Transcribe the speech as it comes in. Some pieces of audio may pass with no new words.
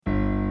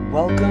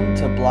Welcome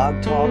to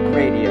Blog Talk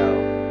Radio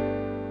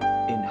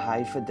in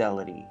high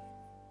fidelity.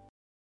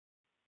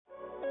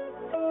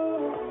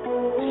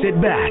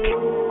 Sit back,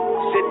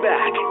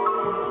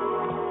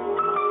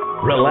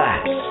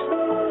 relax,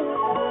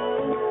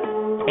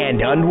 and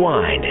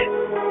unwind.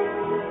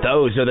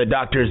 Those are the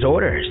doctor's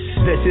orders.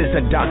 This is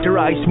the Dr.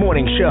 Ice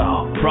Morning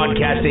Show,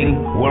 broadcasting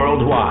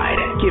worldwide,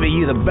 giving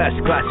you the best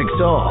classic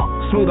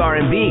soul, smooth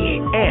R&B,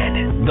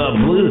 and the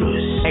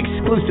blues,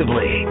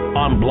 exclusively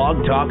on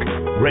Blog Talk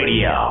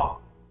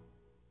Radio.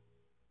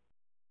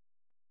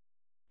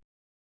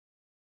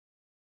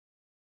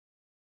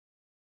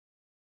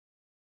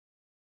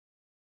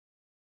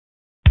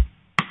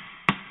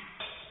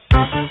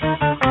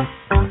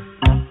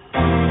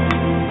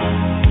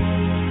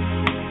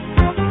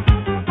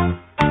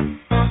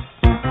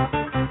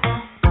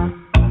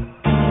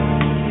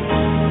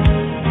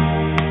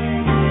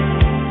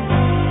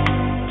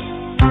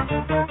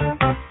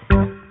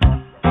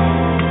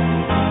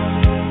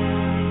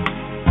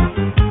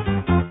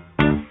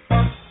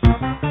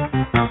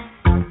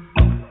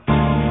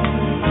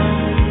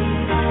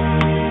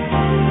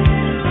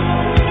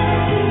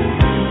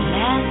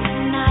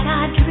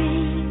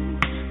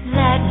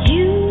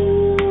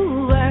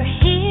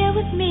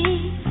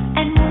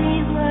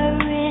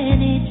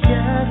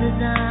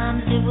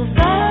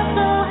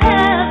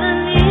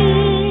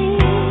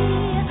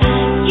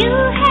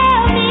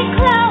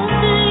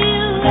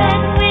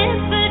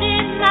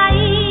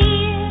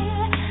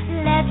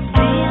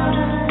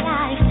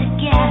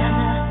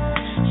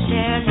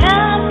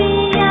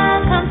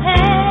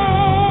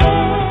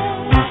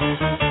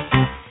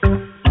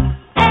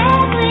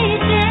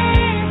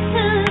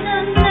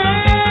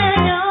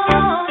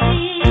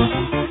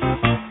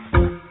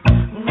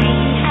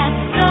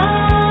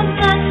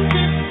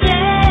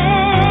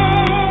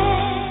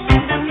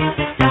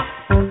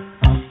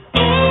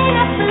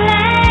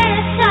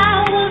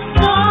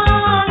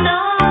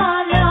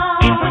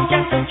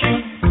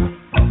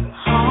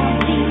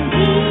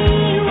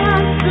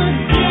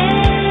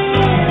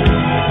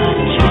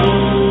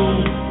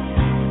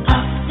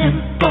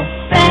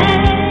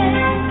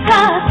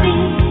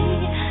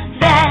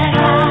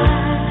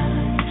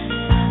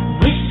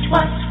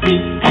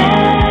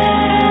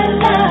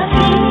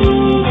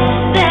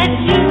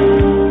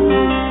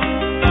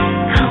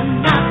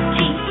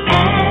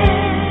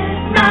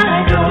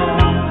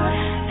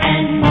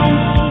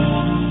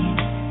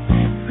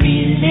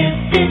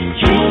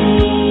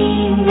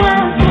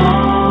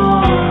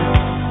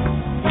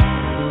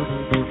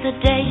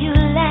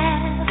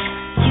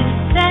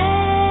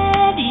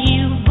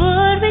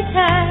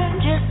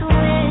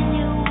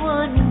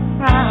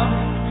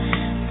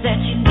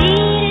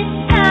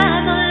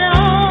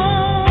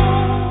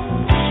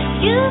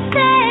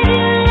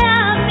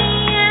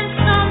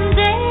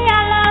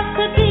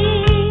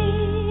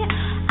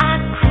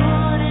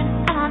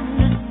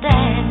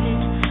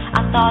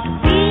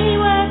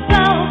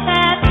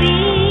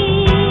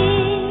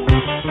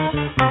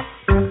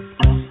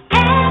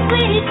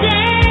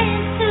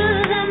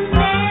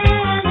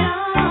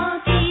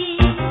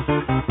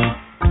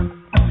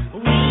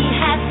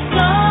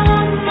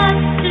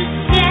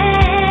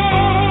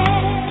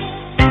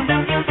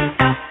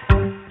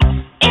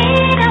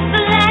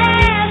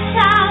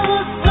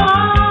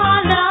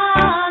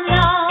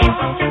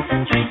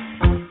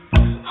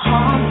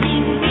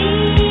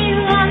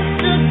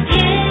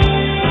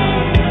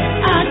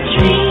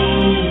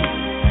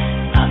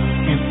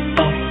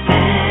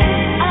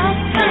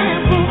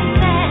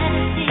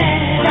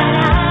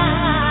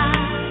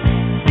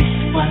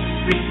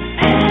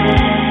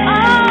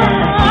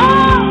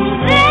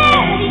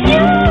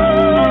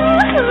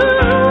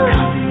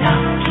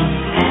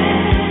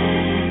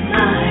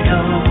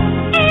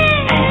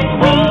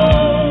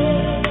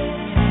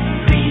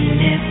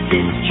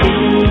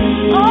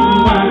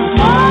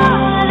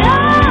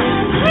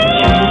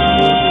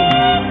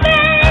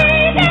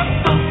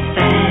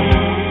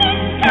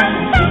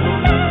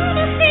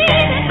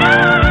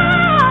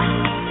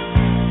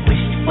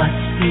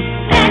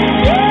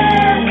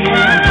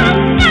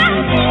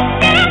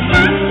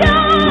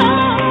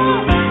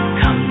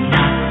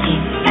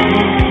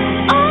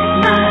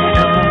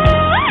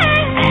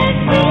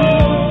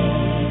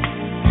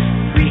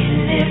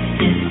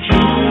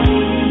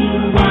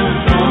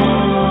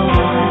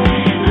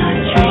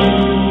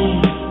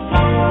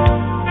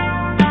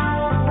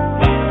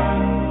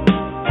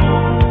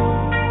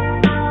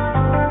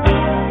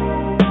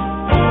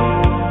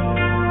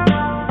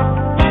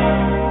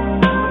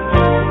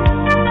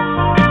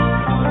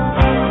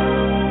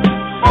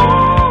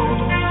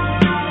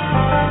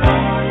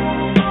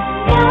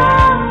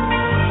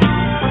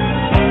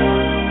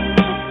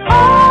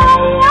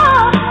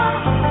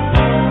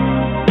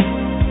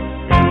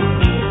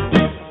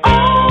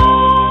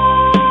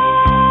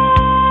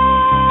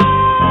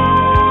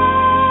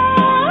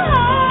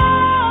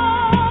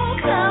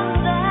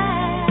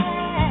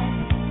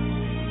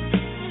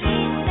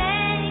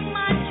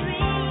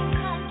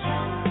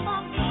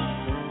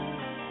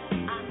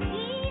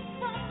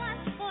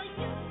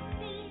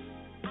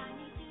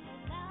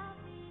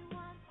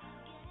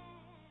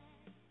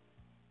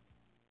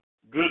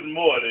 Good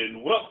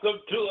morning. Welcome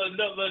to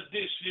another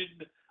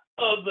edition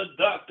of the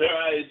Dr.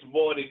 Ice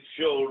Morning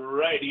Show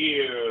right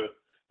here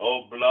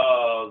on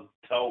Blog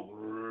Talk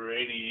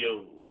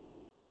Radio.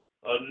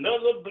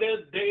 Another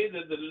blessed day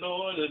that the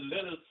Lord has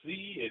let us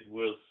see, and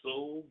we're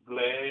so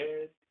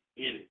glad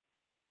in it.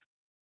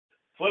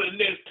 For the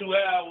next 2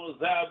 hours,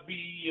 I'll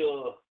be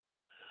your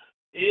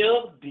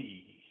LD,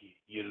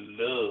 your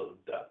love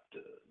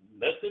doctor.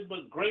 Nothing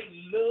but great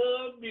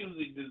love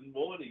music this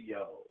morning,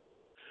 y'all.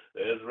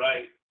 That's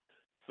right.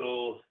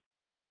 So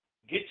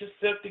get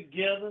yourself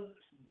together,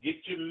 get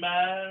your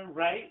mind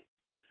right.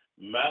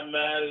 My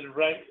mind is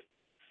right.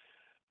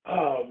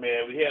 Oh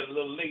man, we had a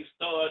little late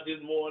start this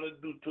morning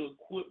due to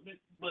equipment,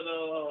 but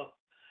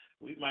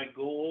we might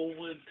go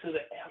over into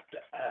the after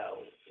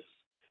hours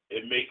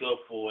and make up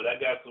for it. I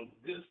got some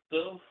good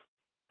stuff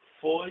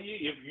for you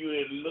if you're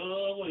in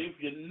love or if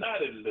you're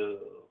not in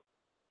love.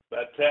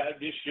 By the time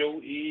this show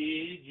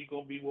is, you're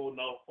gonna be wanting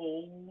to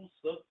hold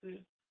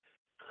something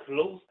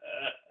close.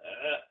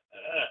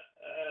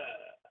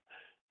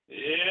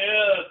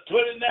 Yeah,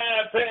 29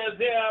 past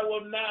the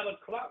hour, 9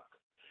 o'clock.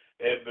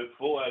 And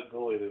before I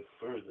go any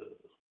further,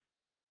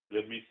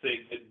 let me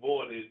say good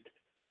morning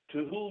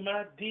to whom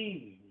I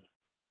deem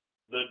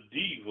the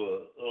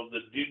diva of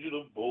the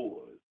digital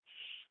boards,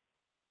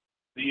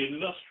 the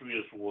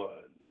illustrious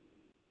one,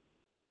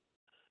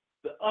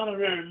 the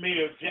honorary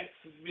mayor of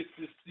Jackson,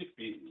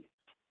 Mississippi,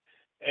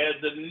 as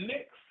the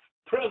next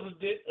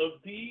president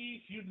of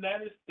these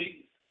United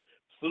States.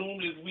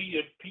 Soon as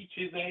we impeach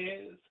his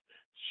ass,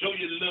 show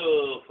your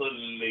love for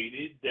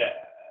Lady Di.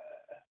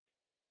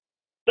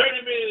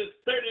 30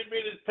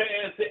 minutes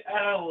past the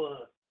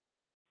hour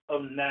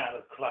of 9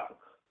 o'clock.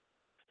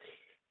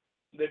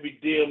 Let me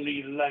dim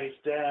these lights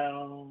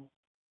down.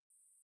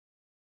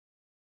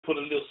 Put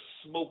a little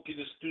smoke in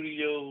the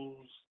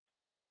studios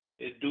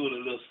and do it a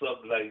little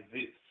something like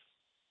this.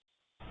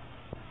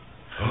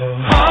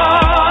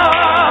 Heart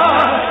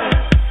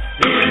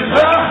is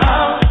a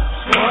house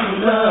for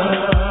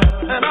love.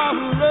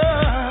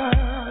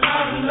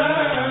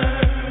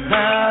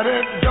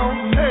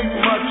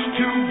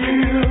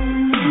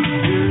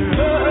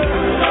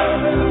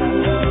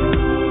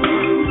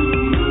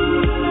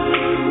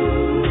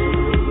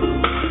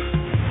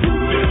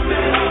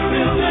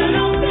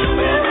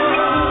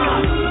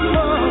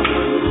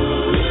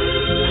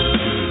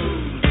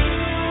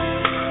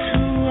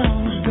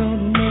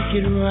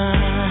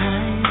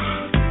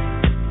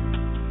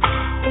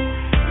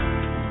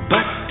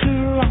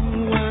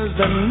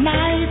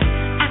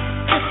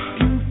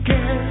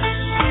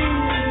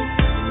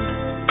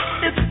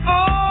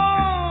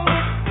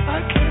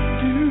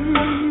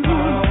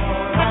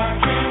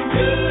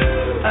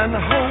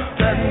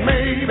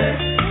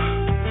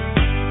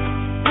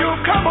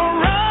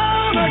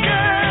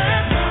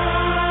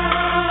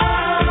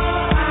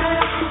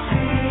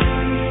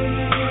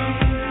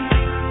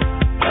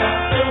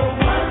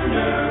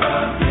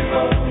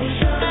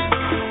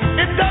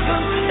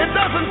 It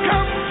doesn't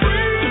come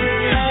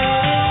free.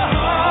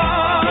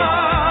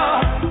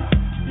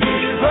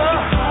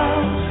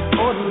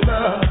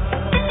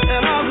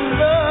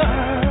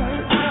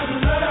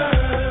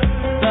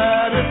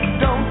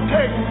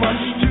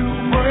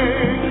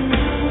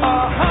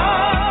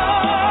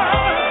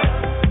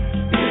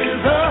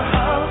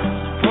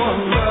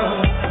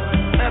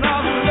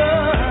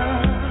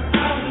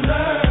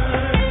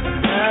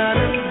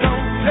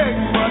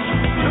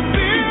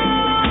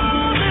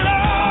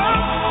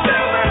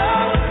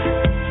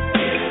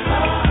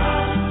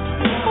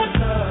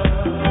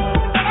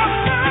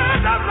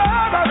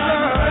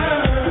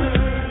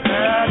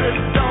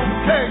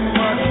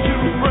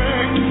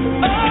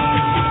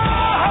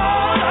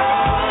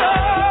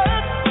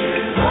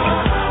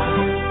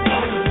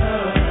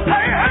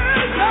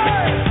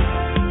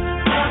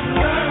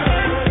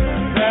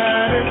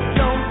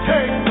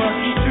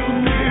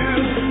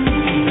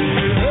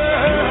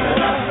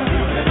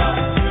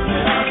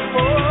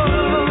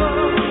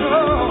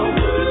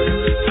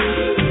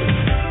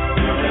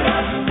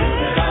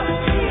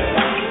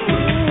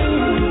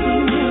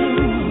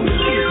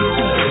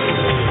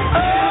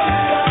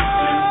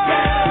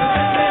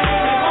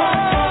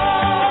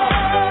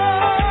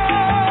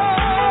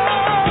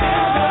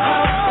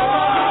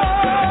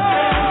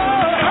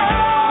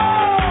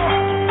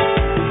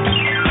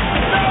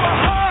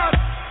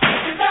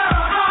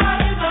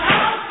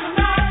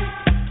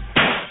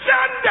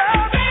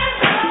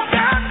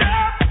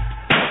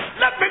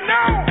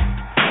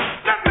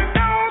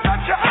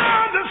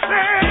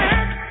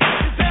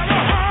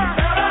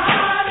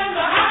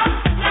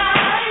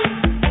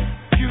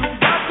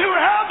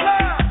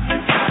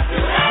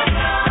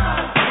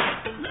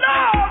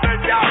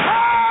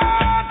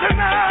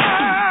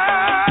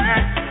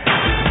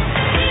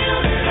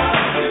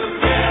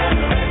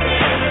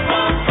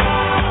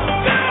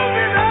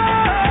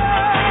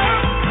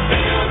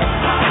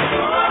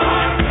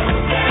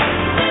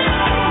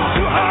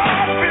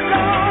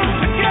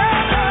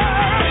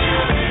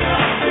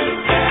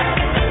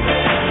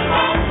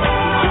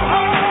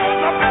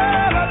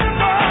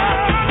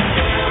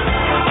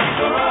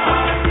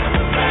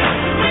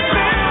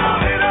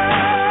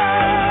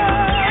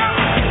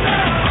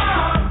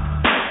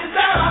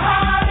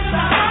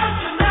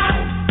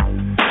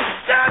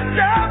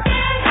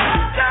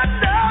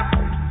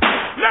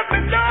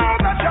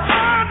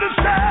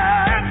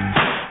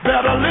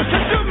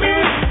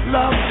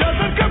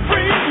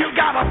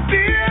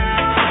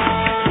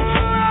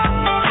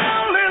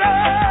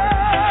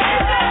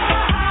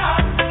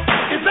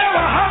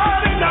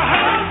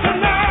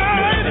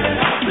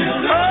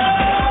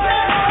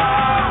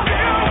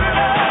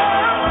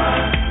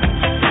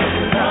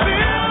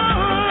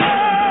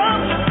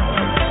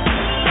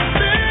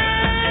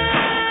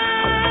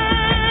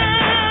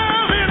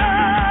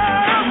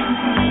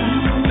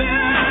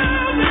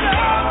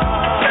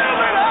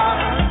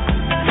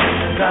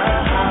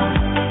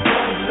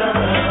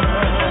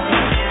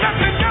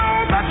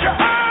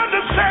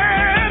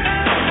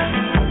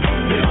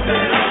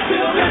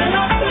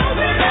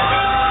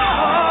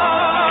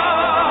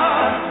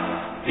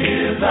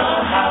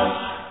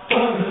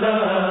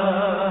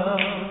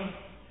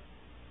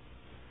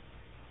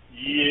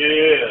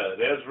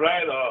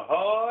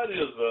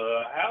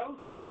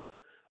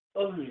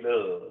 of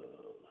love.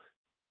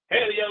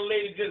 Hey, the young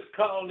lady just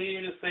called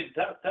in and said,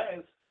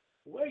 Dr.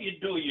 where you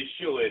doing your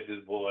show at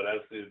this morning? I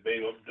said,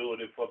 baby, I'm doing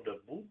it from the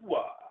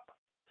boudoir.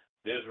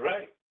 That's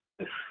right.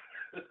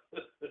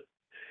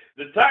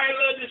 The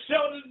title of the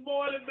show this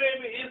morning,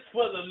 baby, is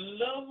For the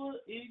Lover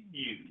in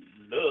You.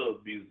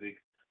 Love music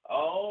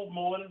all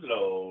morning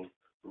long,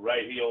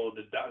 right here on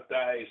the Dr.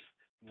 Ice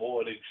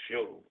Morning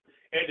Show.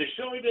 And to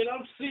show you that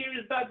I'm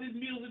serious about this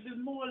music this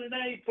morning,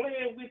 I ain't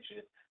playing with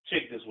you,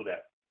 check this one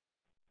out.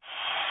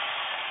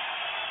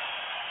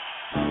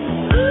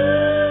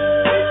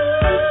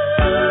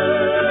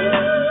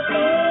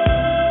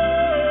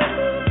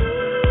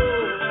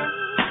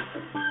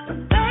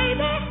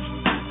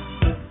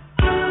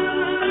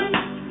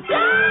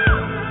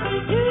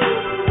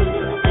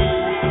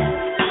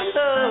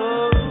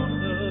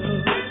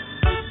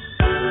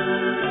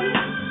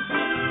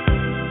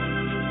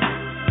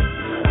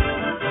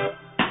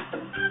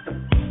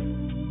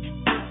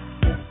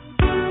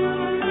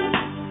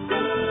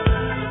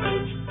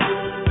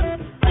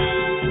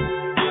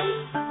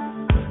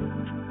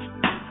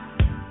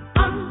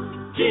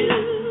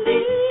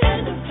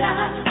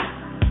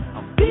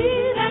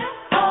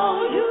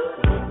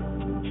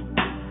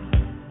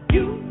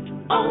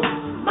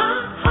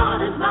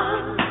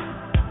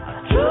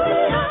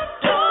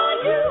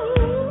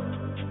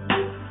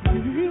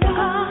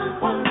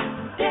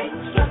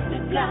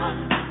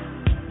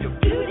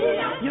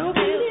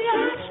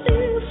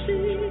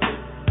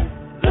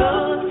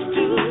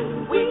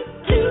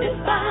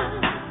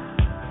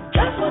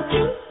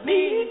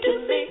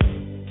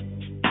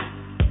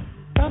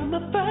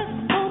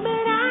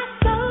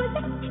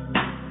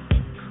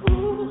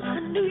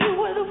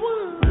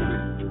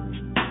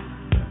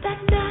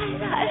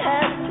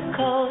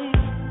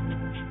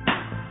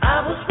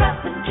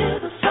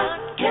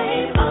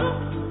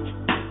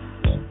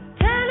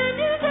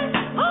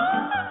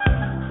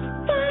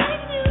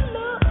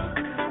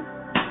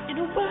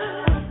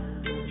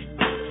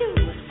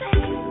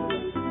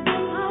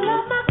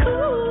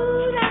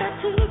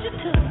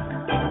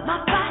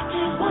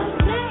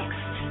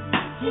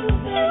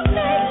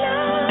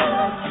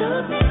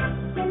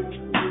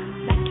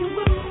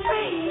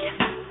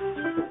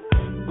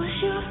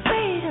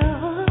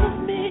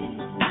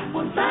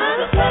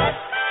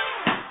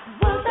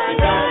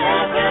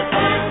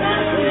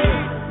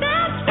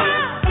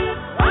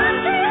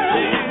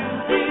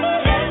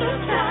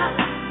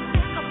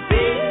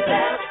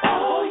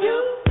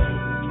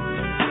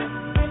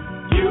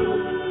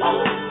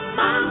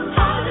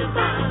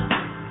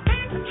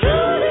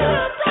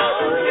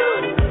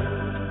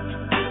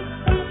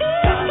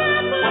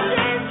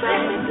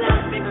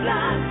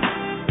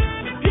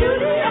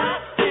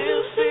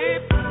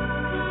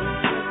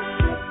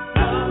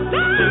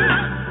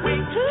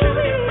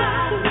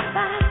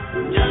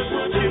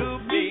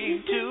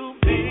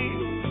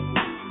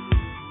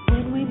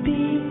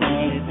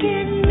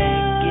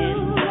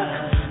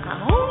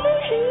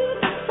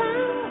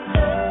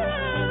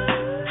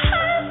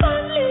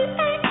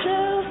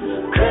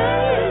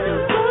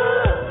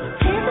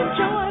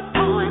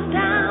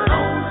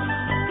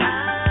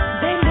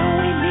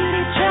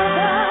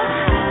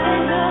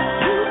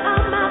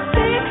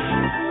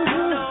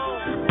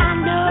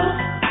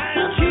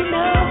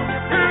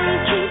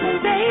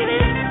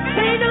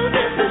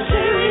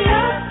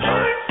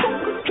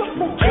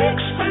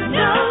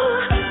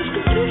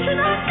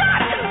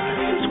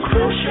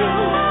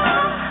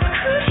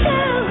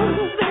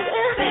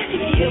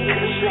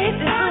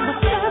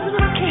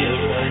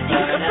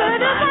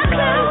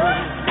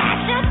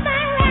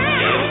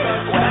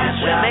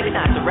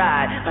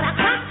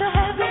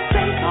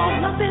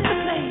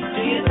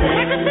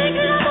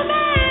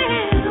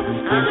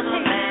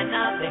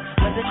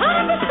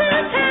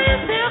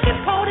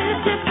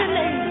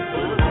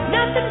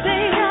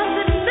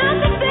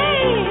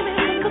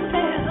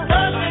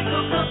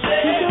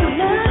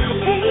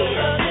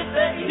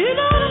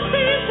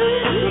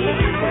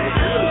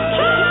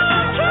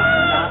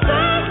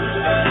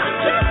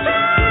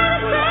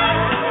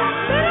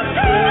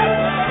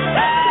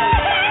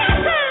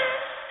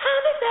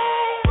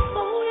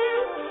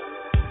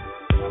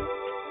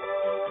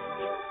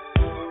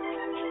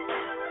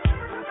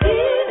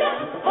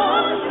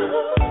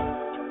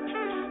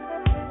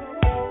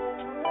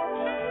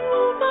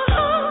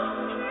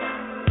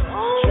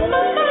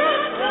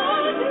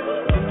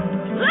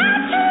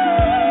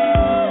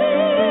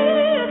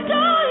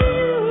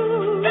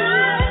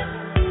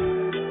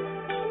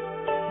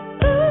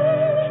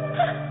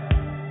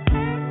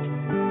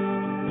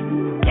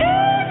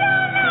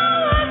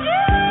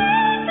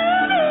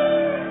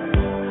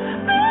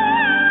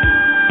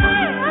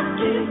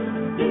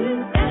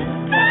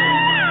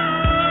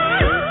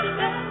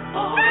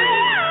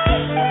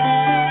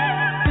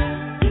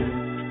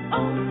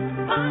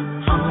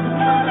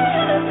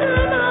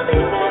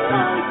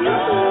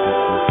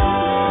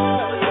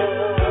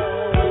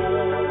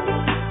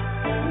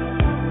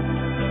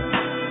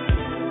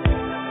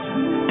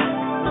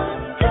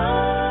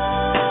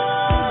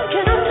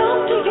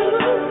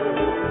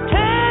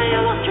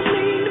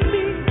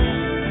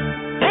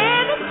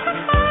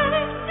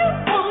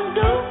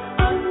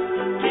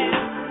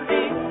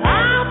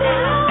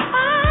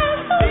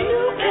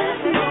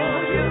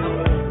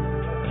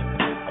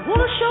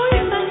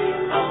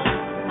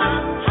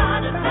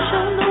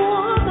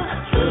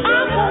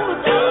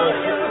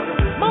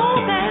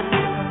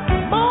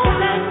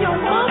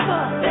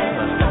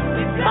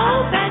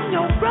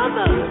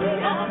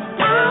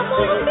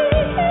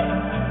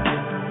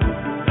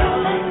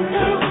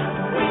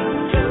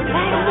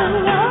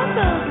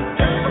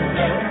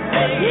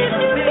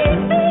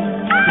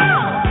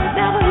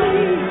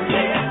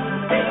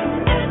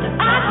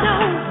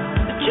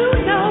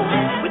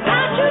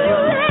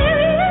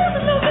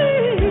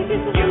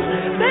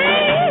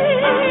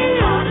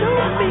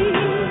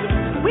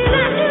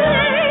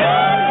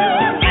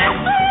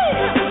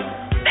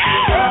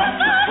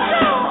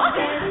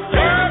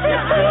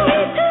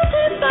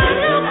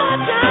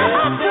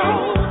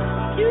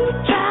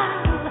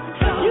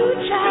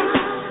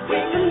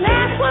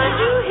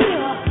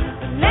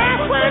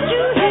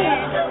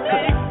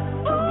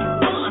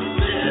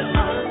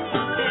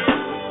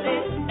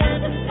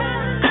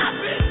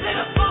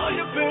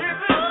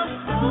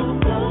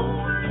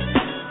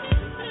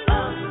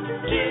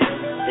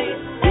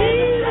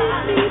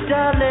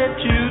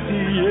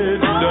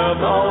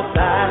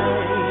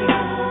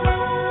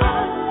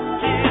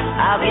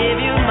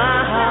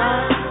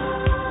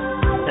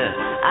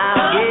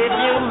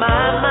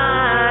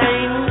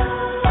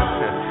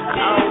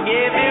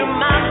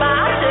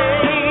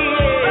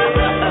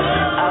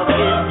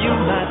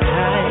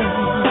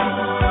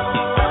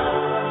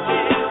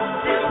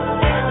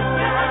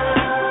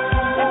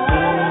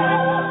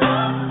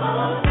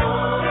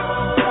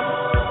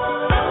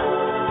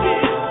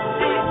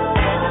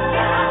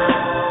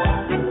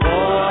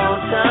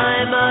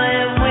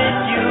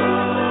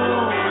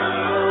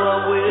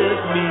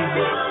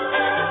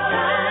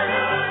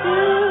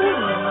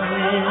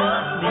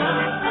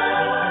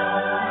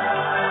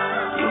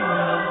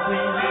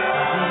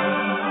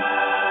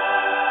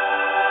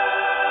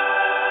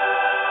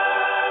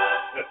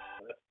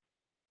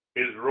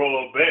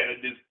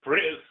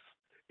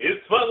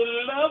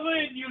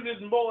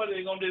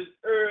 morning on this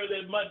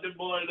early Monday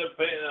morning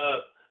affair.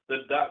 The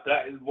Dr.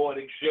 Ice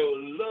Morning Show.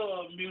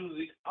 Love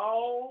music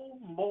all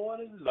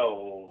morning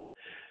long.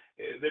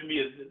 Let me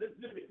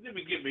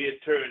give me a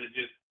turn and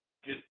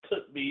just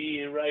put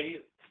me in right here.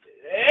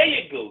 There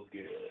you go,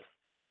 girl.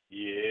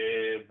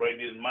 Yeah, bring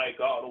this mic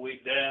all the way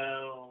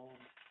down.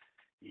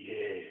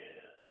 Yeah.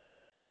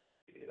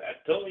 I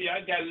told you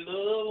I got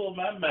love on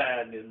my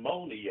mind this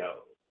morning,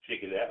 y'all. Check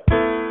it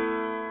out.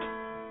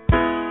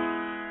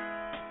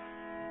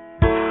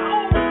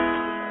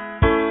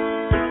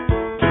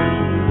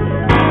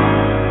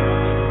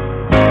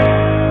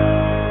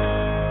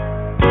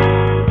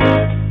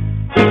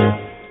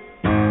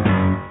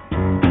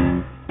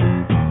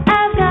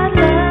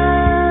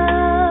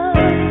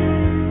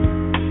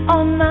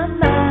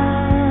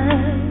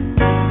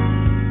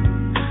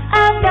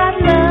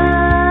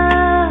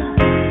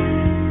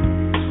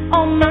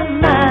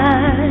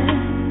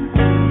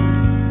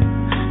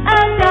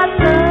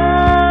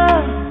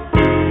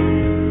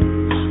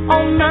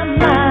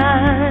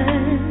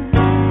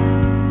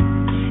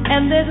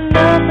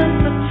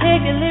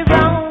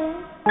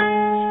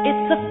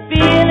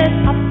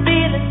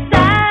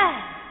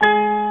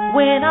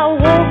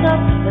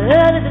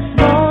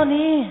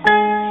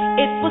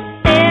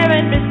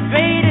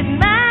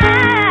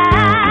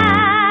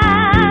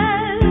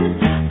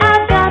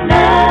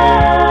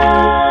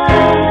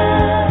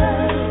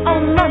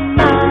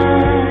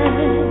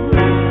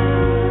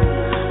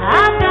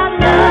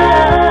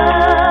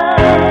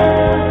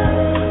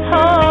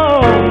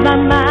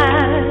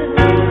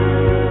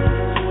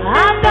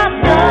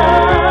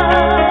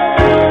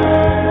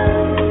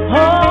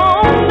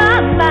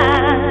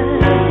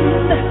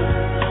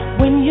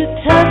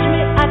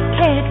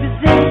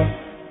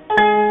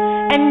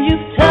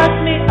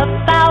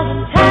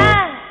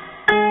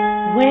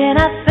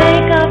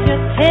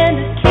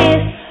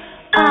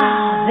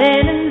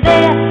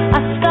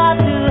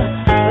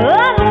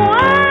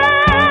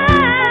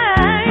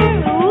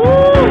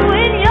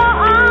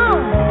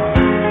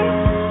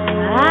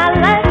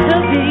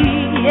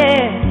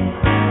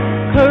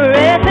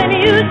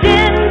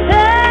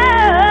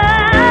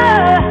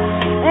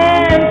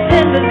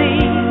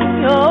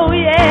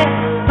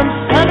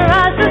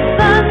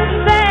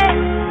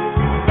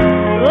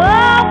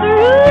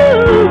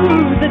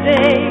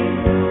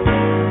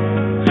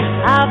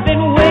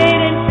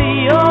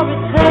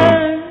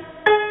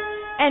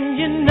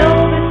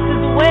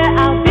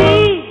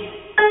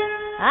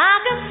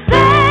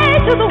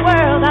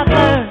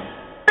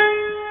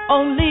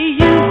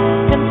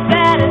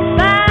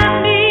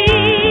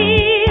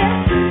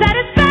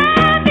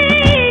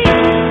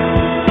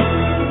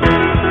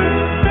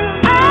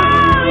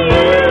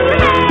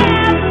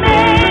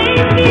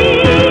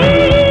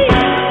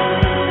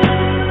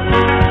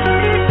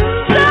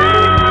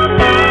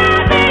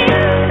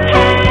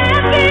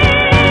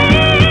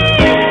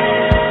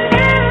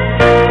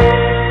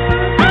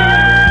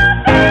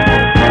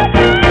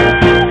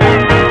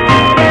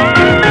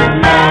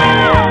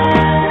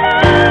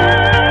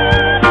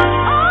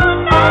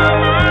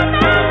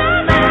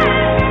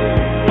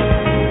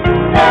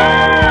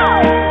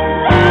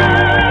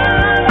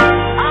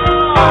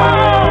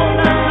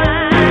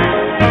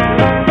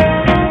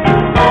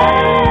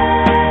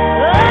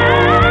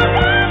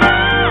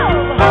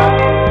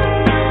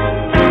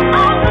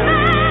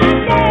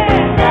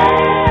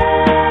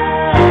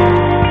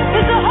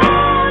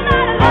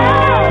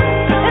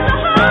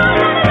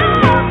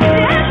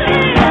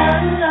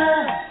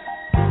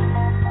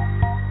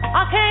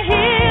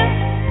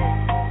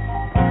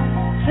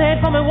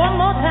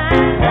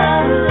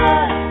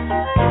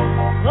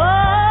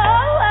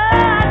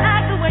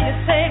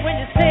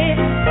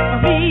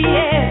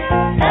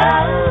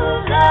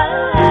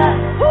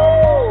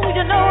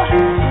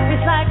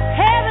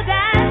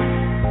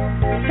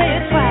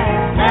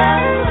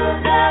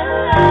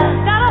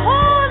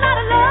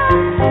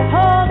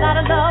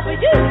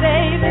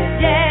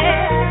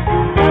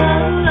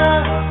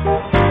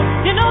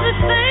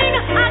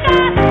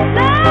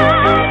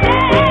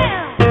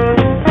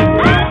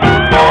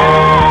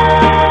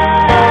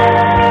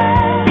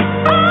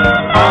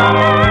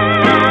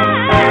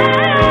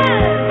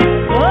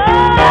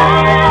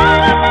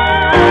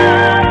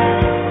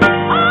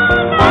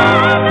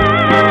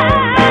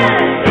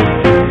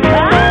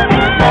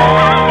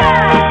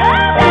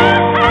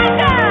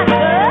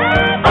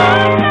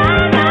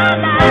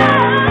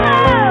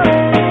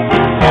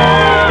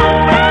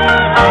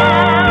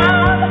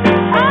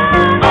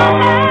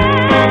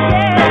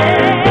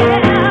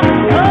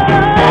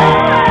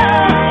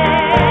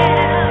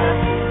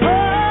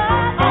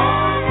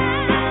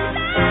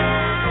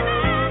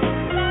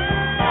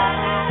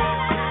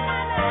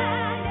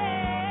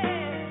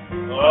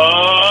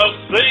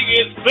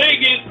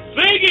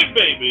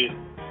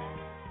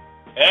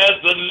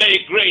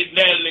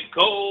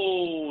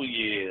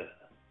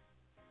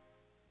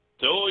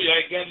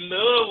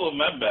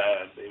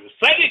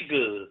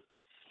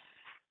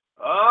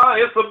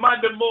 It's a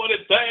Monday morning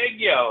thing,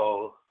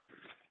 y'all.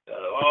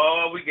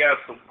 We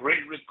got some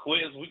great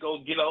requests. We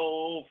gonna get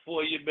on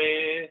for you,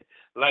 man.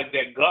 Like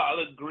that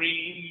garlic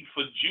green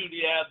for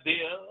Judy out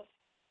there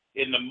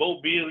in the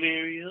Mobile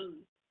area.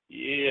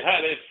 Yeah,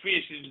 how that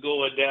fish is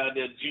going down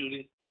there,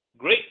 Judy.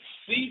 Great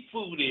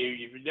seafood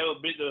area. If you've never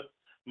been to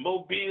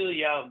Mobile,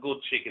 y'all go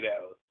check it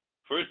out.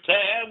 First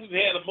time we've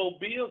had a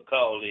Mobile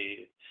call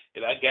in,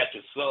 and I got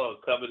your song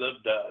coming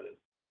up, darling.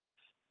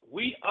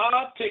 We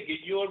are taking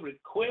your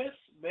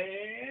requests,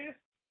 man.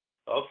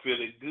 I'm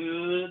feeling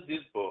good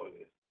this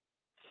morning.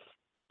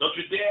 Don't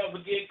you dare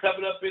forget,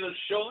 coming up in a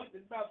short,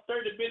 in about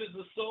 30 minutes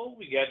or so,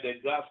 we got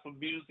that gospel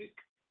music.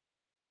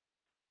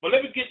 But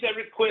let me get that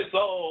request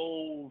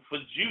on for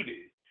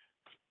Judy.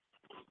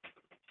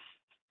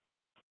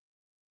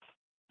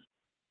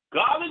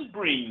 Garland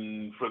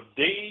Green from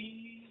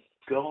Days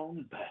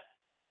Gone By.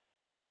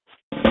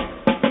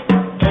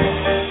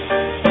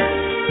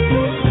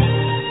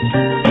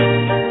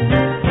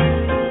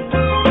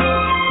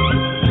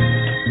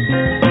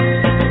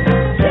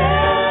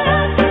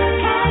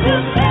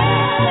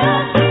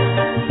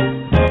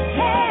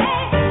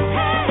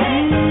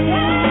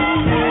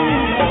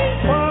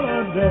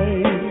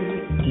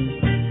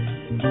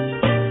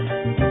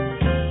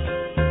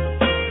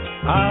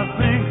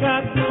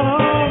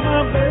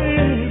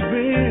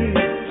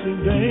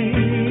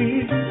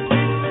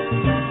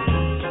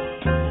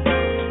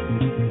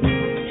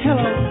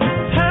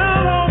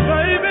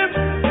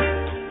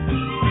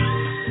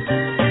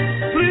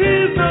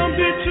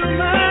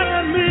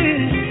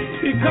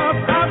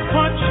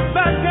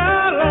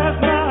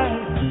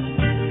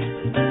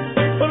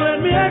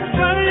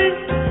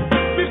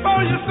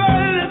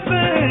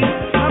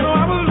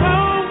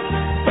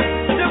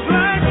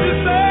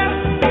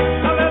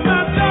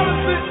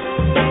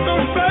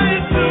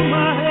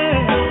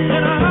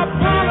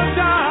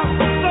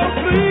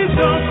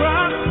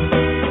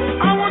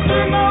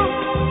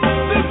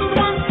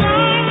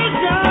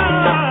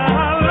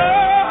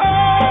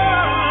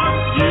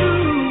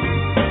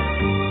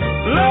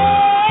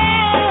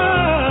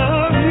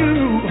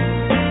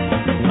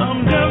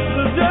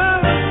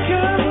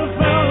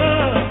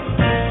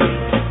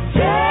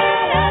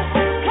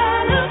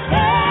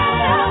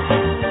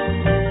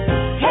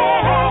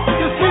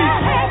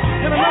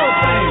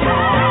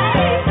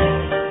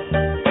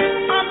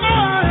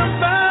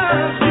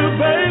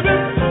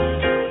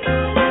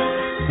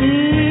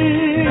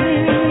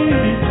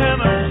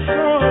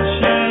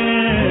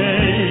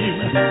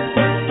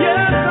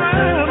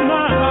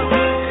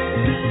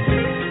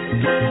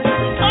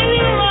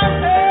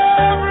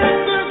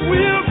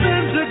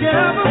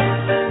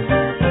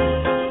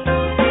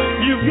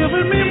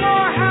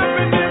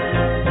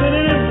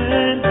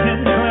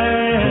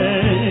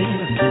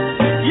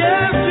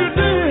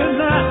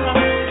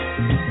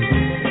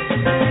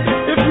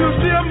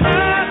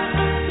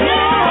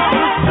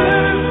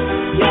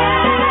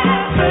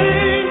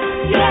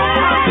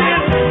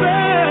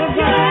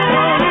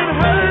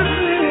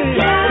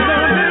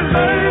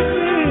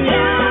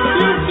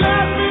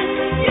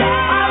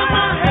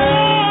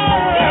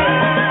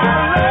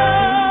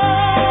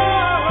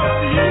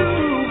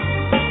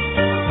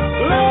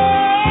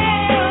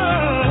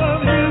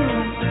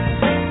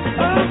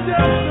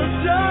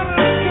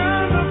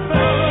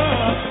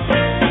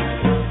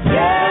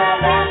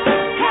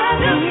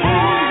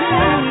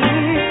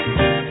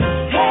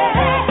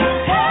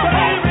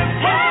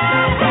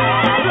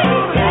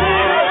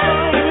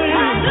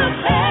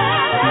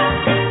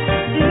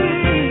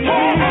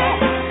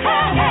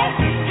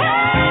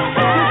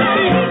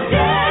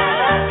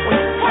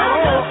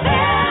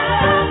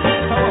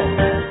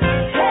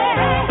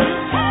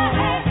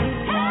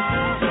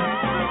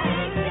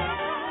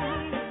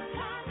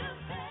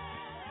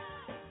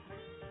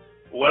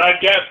 What I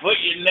got for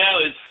you now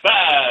is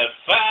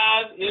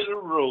five in a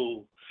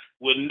row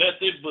with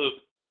nothing but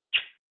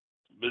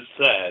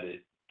beside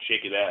it.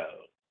 Check it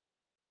out.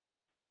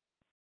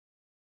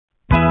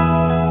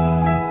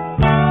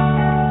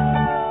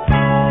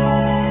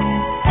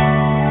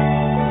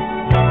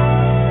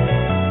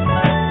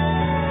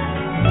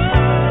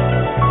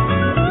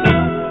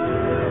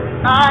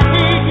 I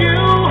need you,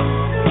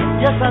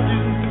 yes I do.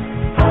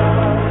 I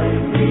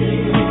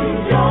need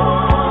your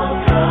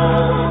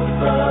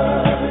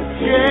comfort,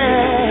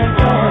 yeah,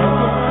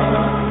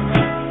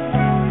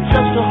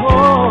 just to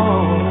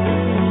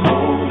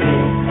hold me,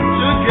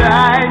 to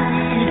guide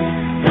me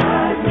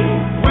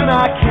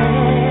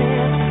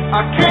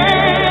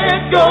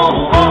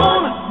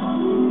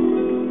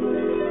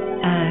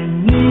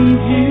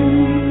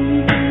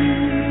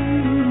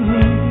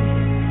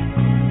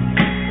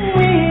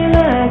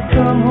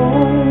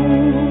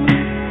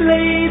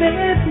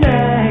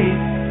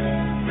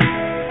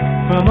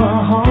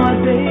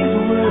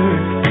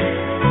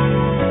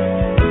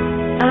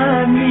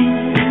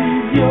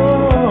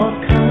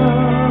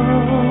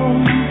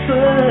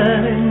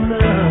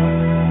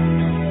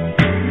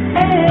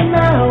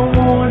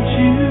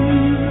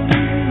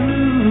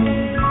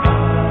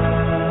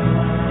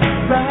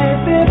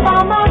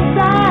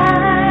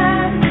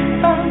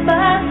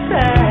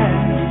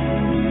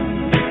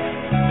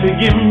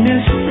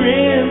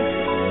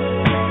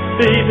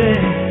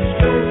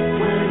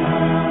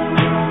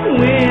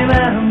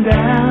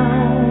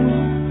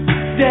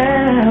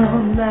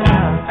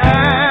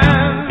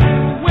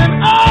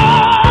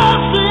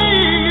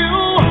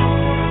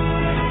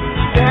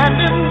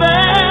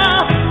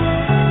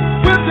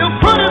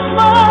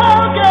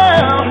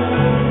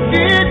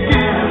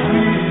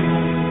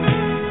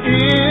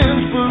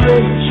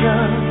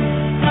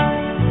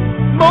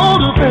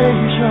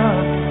motivation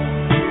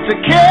to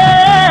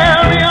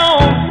carry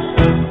on.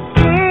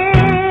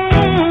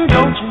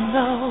 Don't you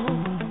know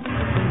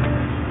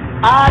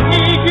I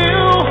need you?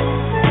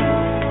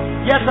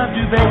 Yes, I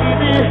do,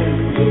 baby.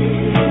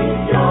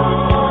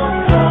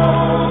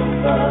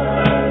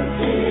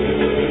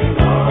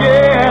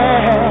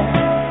 Yeah,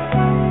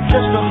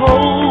 just to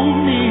hold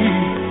me,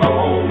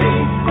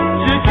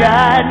 to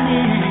guide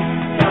me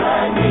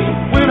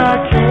when I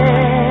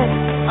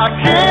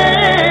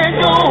can't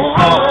go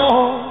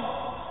on.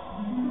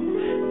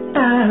 I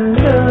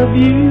love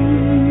you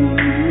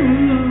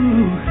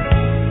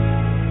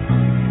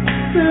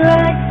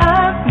like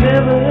I've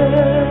never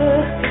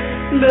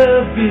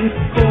loved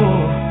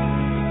before,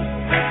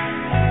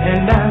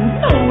 and I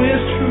know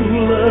it's true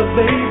love,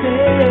 baby,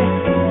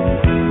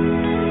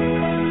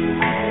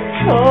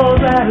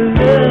 'cause I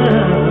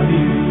love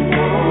you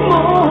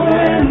more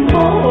and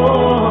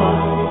more.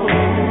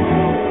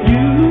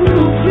 You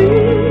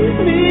please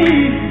me,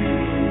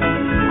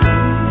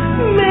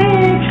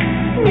 make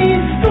me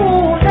so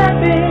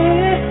happy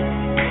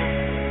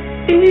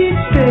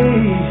each day.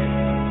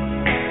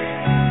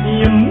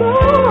 You're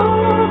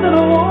more than a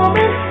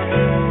woman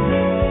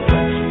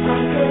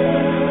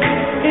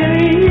in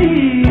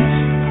each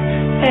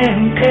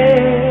and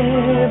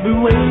every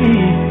way.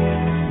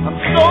 I'm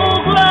so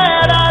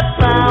glad I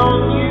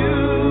found you.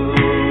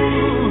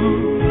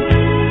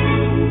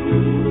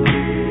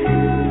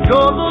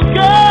 You're the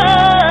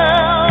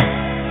girl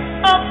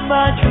of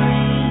my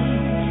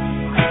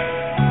dreams,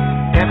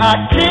 and I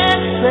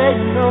can't say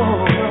no.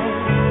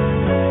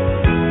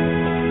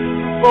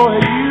 For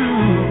you,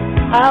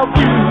 I'll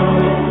do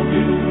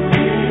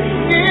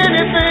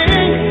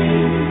anything.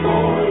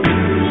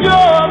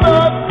 You're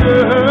the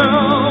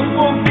girl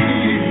for me,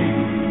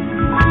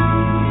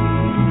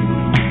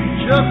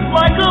 just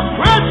like a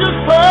precious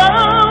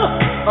pearl,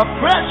 a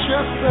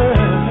precious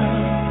pearl.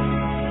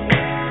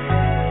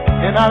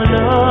 And I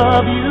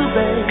love you,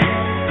 baby.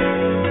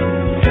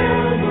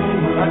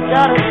 I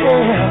gotta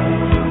tell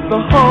the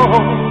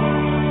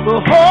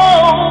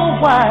whole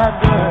wide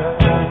world,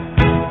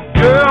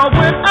 girl,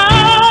 when I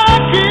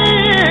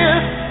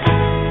kiss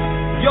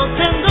your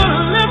tender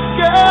lips,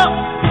 girl,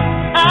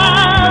 I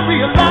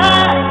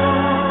realize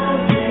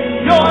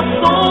you're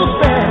so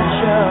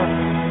special,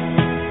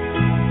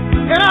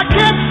 and I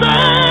can't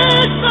say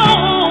no.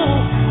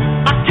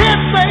 I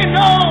can't say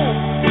no.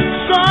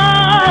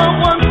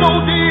 Someone so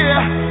dear,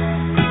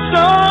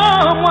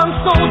 someone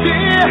so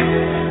dear.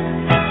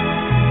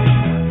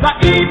 Now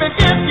even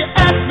if you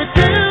ask me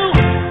to,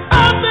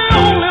 I'm the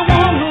only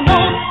one who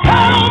knows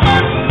how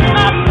much I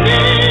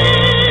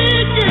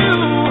need you.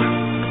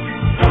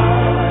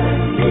 I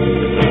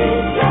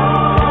need your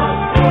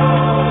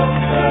comfort.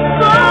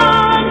 I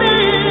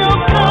need your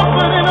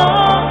comfort and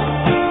all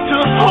to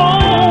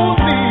hold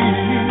me,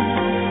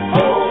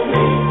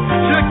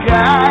 to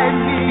guide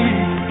me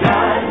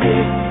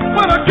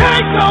when I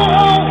can't go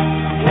home.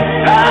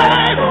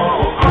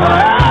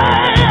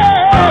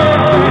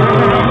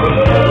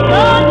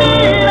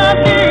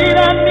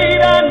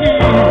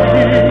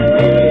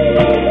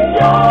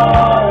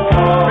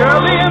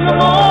 Early in the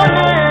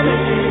morning,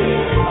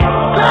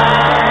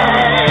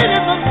 late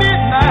in the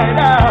midnight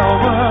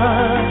hour,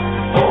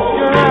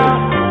 girl,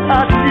 I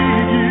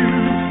need you,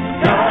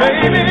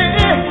 baby,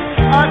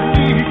 I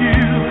need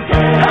you.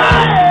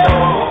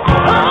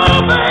 Oh,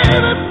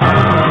 baby,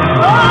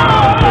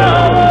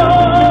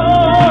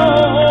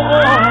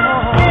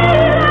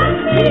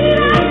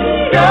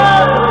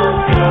 girl,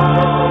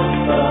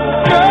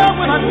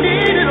 when I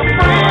needed a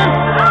friend,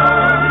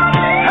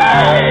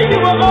 hey, you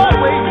were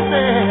always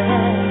there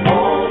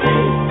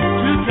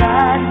to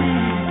guide me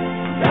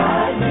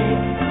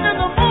in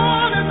the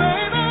morning,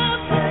 baby.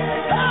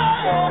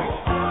 Hey,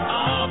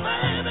 oh,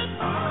 baby.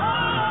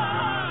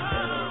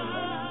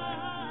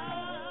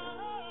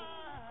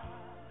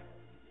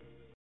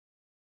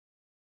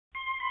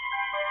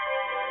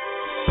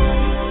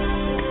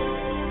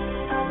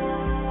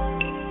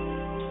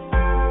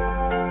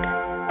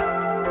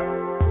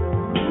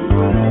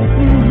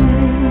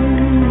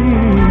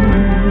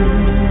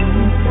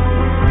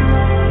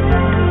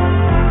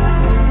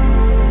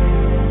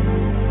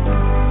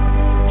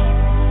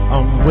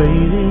 I'm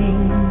waiting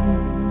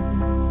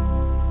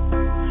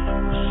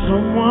for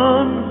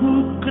someone who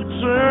could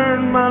turn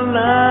my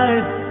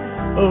life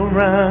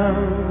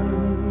around,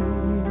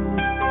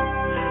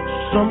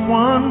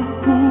 someone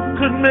who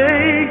could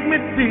make me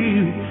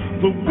feel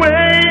the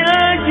way I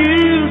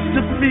used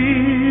to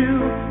feel,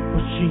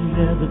 but she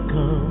never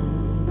comes.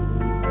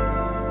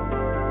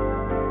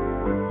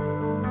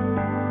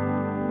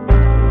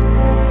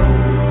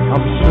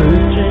 I'm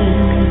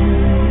searching,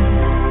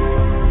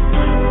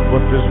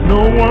 but there's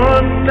no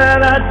one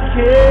that I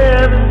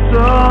care to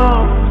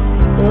talk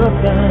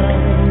about.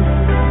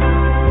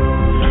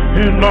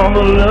 And all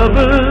the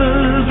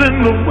lovers in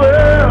the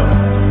world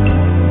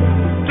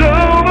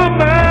don't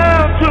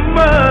amount to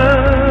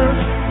much.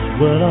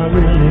 What I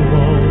really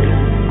want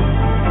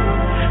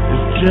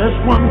is just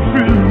one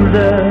true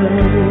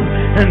love,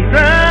 and I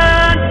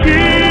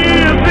give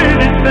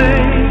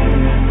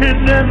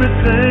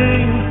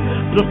everything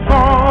to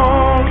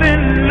fall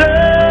in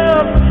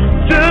love.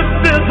 Just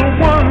this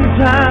one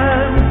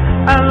time,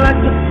 I'd like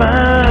to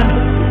find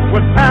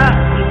what I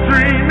was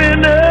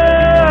dreaming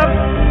of.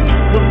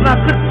 Well, I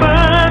could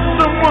find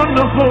someone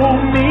to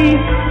hold me,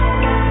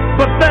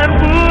 but that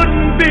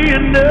wouldn't be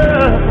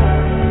enough.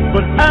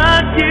 But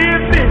I'd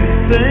give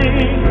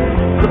anything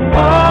to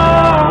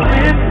fall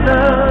in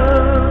love.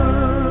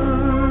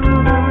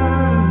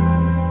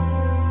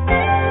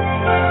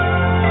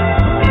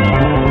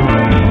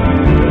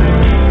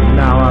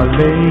 Now I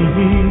lay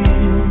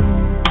here,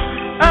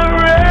 I'd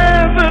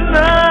rather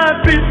not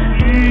be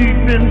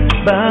sleeping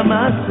by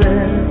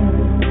myself,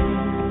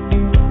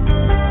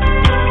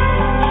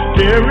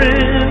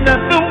 staring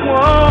at the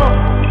wall.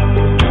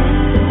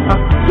 I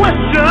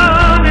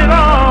question it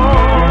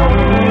all.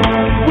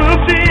 Will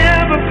she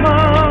ever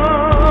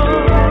come?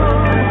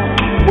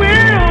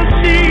 Will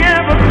she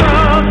ever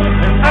come?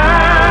 And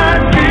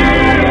I'd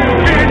give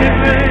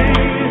anything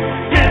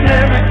and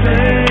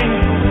everything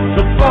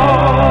to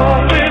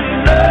fall in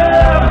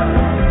love.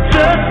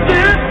 Just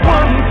this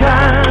one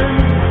time,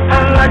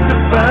 I'd like to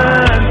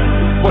find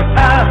what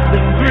I've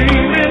been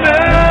dreaming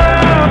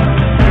of.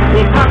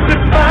 Well, I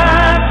could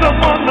find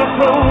someone to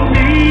hold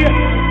me,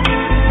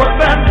 but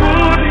that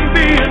wouldn't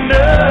be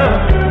enough.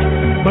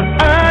 But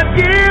I'd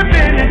give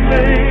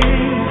anything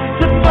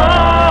to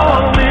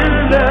fall in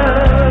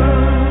love.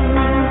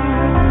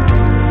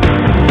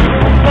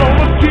 I'm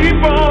gonna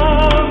keep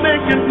on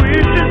making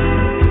wishes.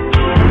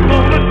 I'm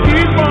gonna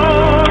keep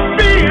on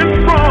being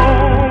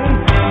strong.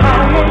 I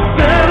won't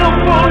settle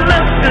for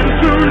less than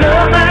true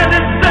love and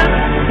accept.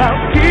 I'll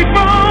keep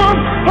on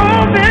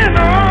holding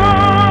on.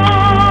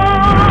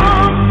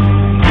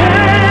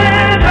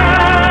 And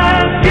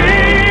I'll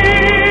give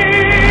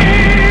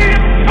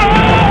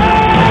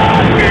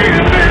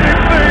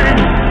anything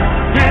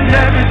and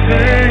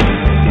everything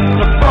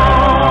to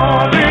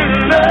fall in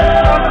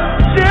love.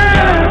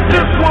 Just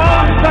this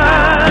one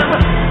time,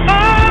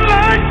 I'd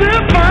like to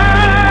find.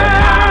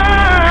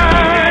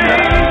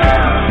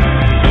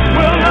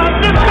 Well, I'd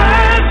to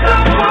find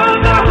someone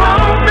to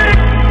hold me,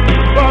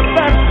 but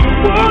that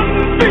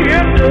wouldn't be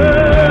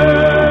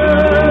enough.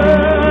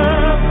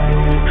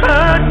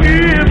 I'd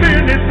give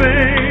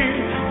anything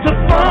to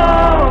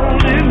fall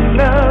in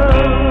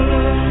love.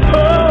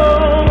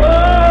 Oh,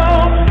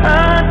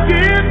 I'd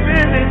give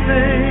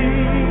anything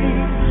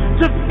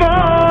to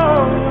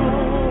fall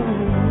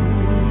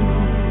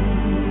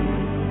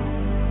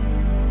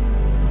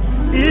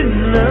in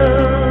love.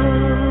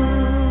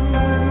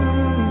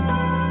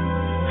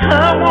 I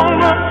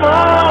wanna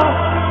fall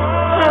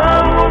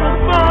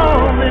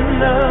in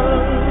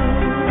love.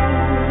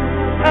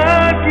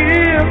 I'd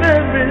give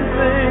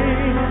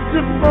everything to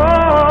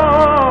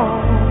fall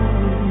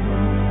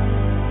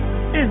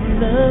in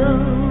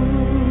love.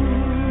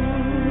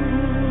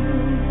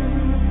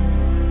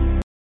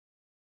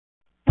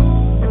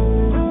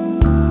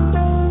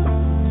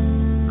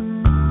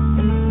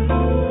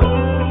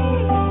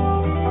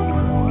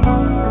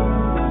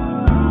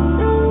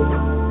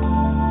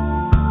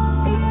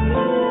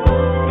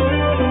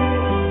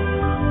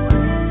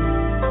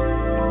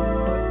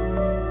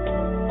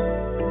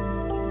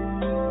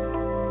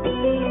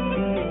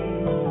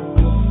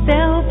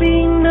 There'll be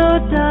no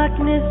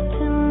darkness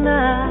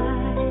tonight.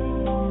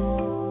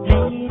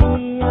 Lady,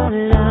 your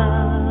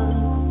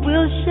love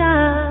will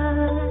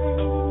shine,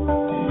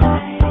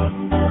 lighting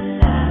the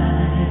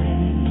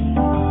light.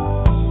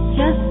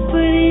 Just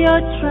put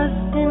your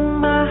trust in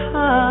my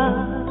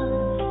heart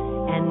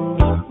and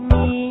meet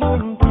me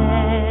in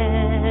paradise.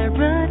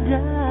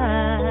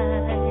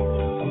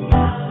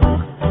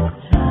 Now's the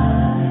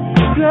time.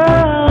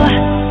 Girl,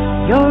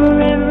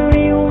 you're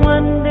every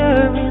wonder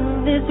in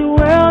this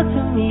world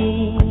to me.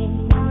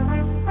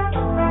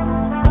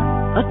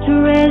 A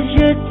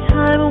treasured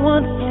time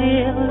won't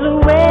steal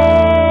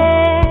away.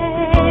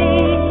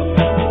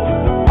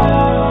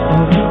 So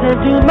listen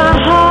to my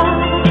heart,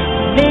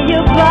 lay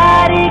your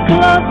body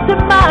close to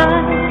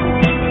mine.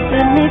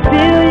 Let me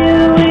fill you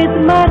with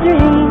my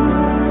dreams.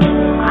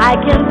 I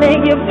can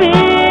make you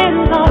feel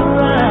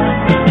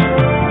alright.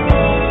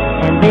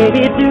 And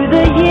baby, through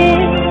the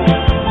years,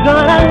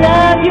 gonna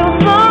love you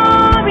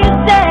more each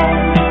day.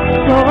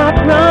 So I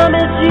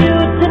promise you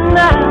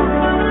tonight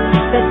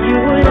that you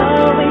will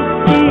always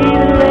be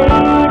the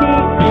lady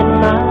in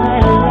my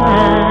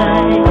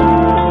life.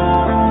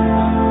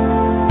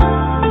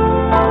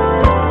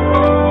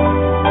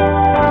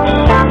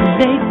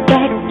 Lay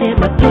back in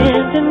my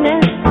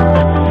tenderness.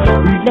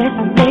 Let's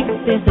make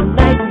this a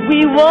night we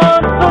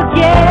won't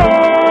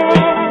forget.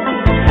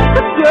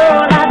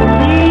 Girl, I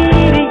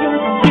need your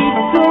sweet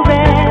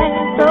caress.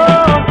 Oh,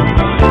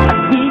 I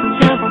reach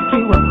out to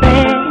a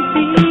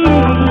fancy,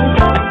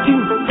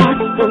 two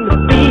hearts from the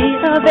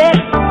beat of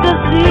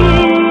ecstasy.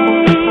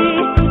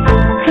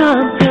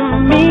 Come to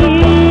me,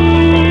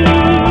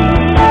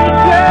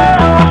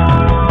 girl,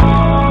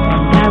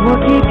 and I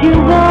will keep you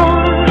warm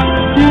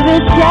through the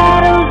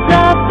shadows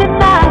of the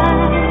night.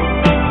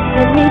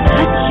 Let me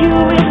touch you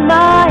with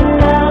my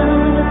love.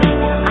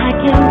 I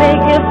can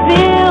make you feel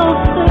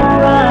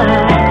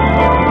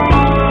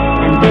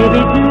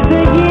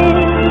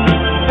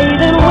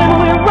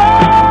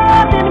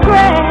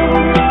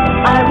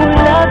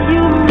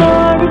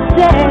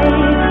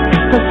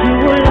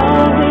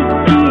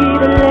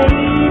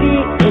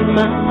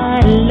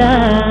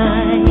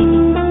life.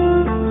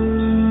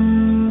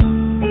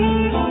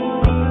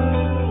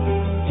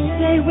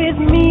 Stay with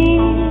me.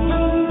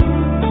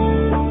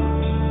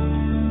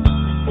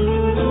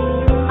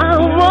 I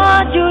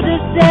want you to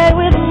stay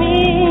with me.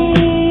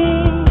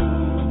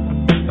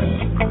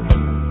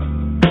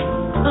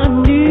 I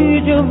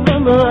need you by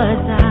my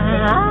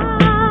side.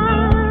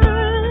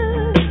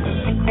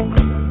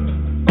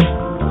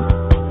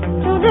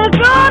 Don't go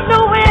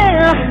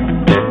nowhere.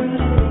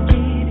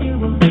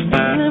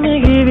 Let me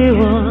give you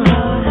one,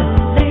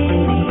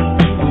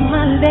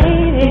 my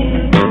lady,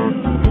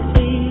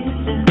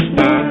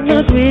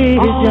 my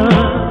sweetest young.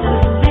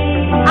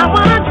 I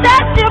wanna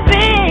touch you,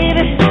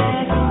 baby.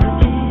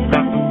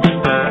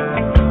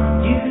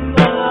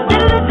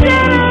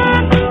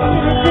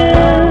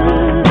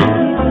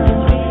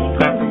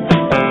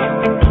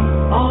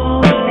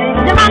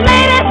 You're my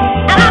lady,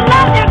 and I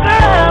love you,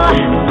 girl.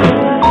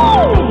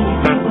 Ooh.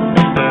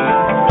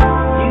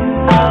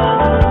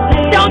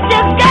 Don't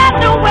you go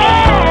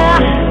nowhere.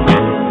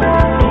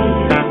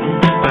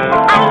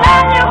 I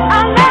love you, I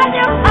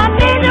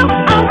need you,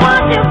 I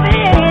want you,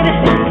 baby.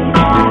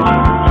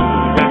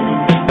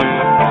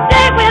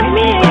 Stay with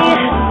me.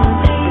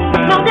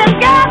 Don't you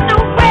go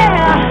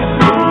nowhere.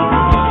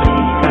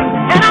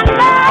 And I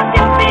love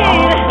you,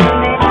 baby.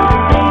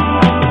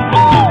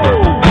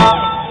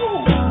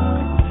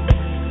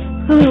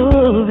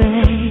 Ooh,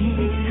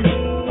 baby.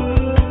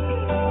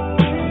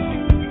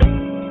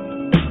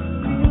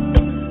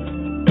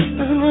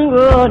 I'm gonna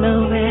go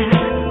nowhere.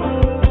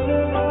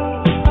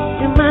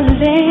 You're my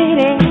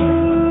lady.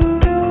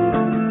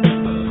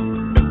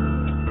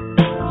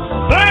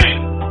 Sing!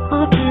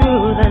 All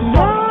through the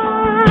night.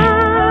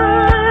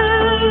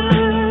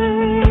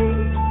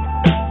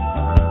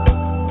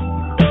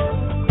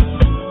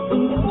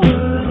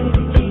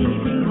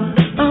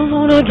 I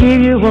wanna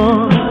give you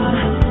one.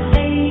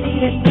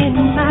 In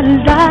my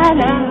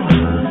life.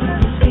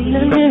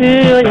 Let me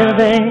feel you,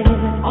 baby.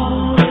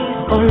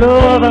 All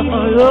over,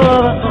 all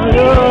over, all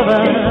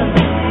over.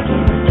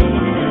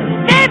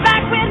 Stay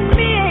back with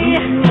me.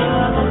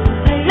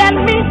 Let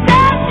me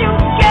touch you,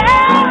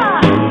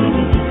 girl.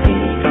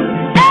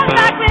 Stay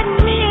back with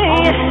me.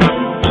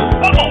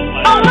 Come on,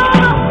 man. All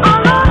over,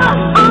 all over,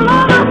 all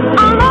over,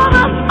 all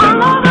over,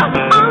 all over,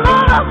 all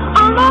over,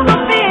 all over,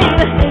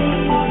 baby.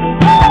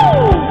 Woo!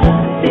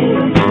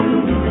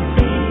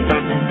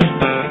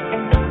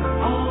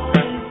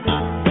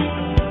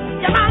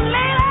 You're my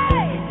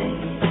lady.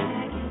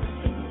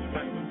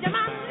 You're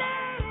my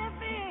lady,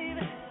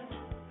 baby.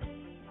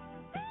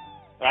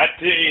 I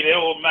tell you,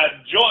 that was my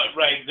joint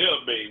right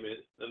there, baby.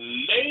 The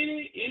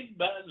lady in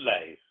my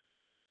life.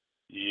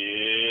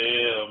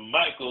 Yeah,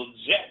 Michael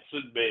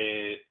Jackson,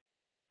 man.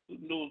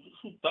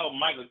 Who thought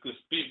Michael could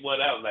spit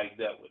one out like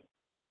that one?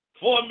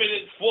 4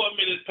 minutes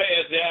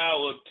past the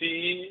hour,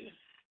 10.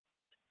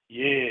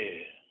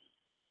 Yeah.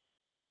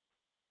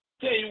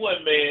 Tell you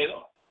what, man,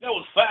 that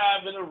was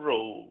 5 in a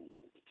row.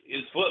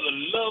 It's for the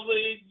lover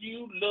in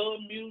you, love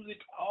music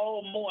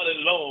all morning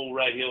long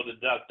right here on the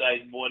Dr.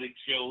 Ice Morning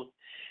Show.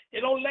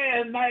 And on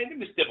last night, let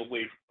me step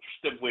away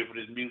from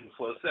this music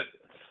for a second.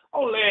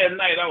 On last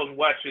night, I was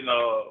watching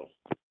on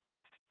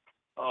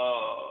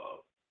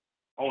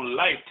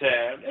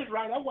Lifetime. That's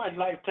right, I watch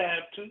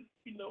Lifetime too.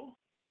 You know,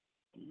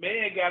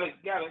 man, gotta.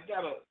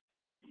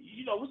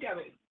 You know, we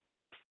gotta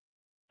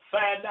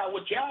find out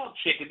what y'all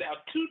checking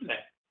out too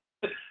now.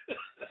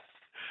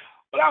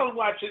 But I was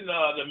watching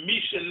the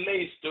Misha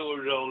Lay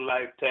story on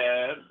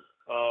Lifetime.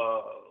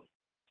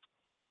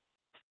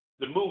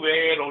 The movie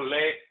aired on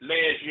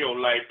last year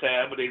on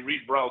Lifetime, but they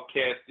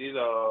rebroadcast it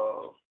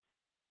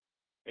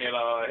and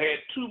had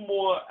 2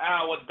 more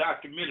hour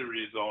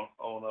documentaries on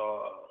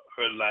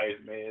her life,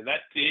 man. I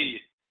tell you,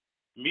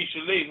 Misha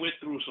Lay went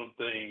through some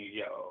things,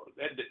 y'all.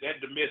 That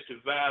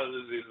domestic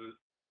violence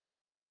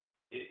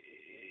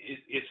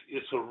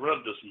it's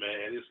horrendous,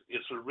 man.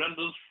 It's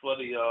horrendous for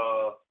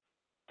the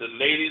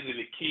ladies and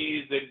the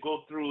kids that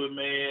go through it,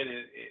 man,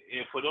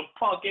 and for them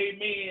punk gay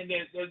men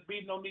that's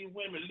beating on these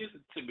women.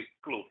 Listen to me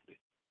closely.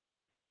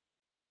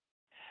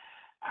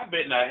 I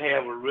bet not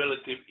have a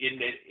relative in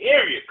that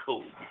area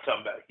code you're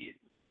talking about here.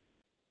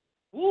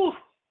 Woo!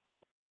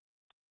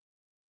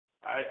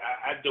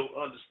 I don't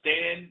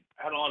understand.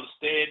 I don't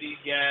understand these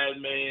guys,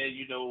 man.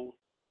 You know,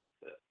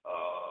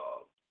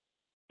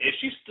 and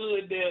she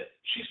stood there.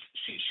 She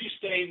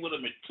stayed with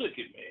him and took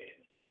it, man.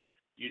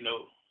 You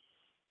know,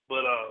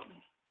 but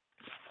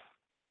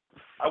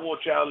I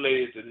want y'all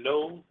ladies to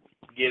know,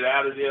 get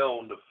out of there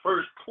on the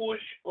first push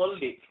or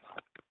lick.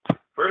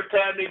 First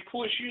time they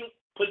push you,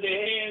 put their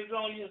hands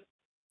on you,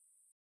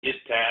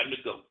 it's time to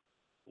go.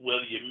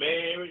 Whether you're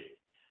married,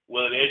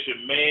 whether that's your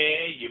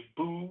man, your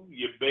boo,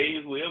 your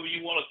baby, whoever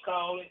you want to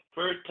call it,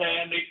 first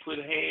time they put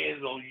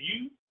hands on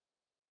you,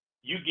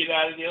 you get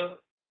out of there,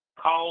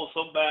 call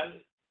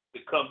somebody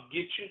to come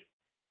get you.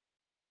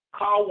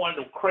 Call one of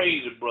them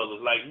crazy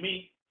brothers like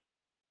me.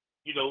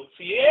 You know,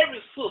 see,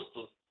 every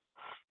sister,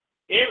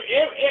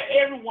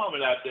 every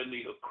woman out there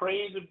needs a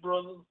crazy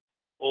brother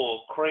or a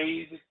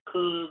crazy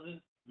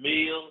cousin,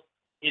 male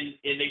in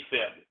their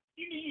family.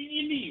 You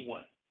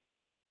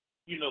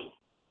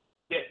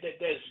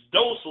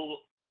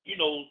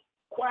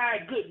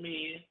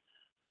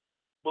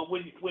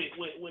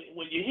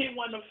you hit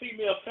one of the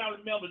female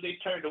family members, they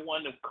turn to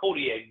one of them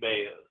Kodiak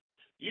bears.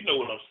 You know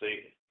what I'm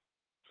saying.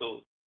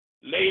 So,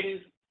 ladies,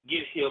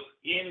 get help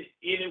any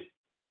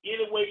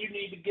way you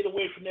need to get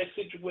away from that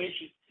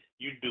situation.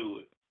 You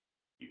do it.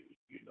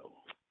 You know.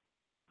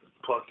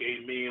 Punk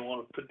amen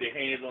want to put their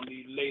hands on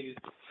these ladies.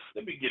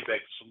 Let me get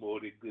back to some more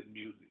of this good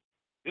music.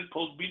 It's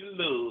supposed to be the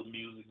love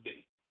music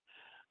day.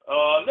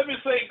 Let me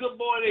say good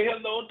morning,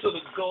 hello to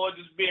the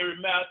gorgeous Mary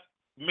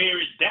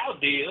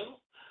Dowdell.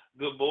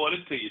 Good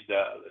morning to you,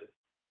 darling.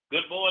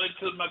 Good morning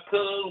to my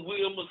cousin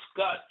Wilma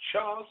Scott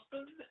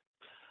Charleston.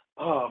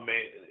 Oh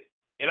man,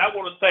 and I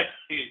want to thank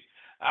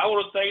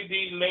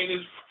these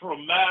ladies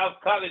from Miles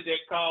College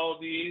that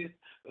called in,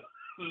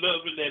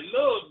 loving that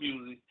love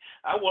music.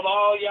 I want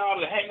all y'all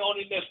to hang on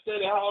in that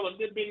study hall a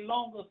little bit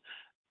longer.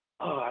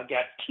 Oh, I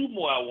got two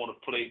more I want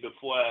to play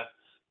before I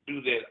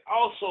do that.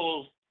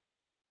 Also,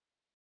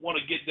 want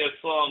to get that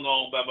song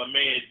on by my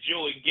man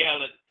Joey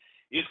Gallant.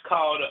 It's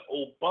called the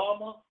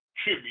Obama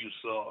Tribute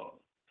Song.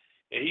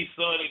 And he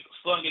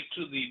sung it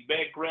to the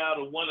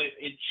background of one of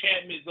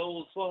Enchantment's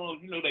old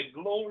songs, you know, that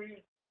Gloria.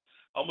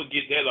 I'm going to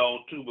get that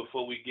on, too,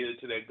 before we get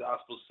into that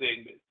gospel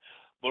segment.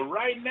 But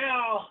right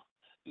now,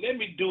 let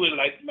me do it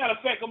like, matter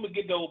of fact, I'm going to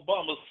get the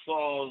Obama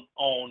song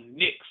on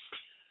next.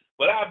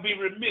 But I'd be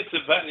remiss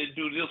if I didn't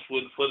do this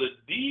one for the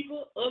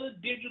diva of the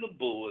digital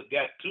board.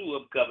 Got two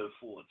of them coming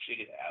for it. Check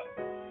it out.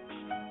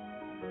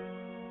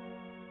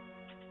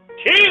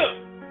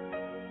 Kim!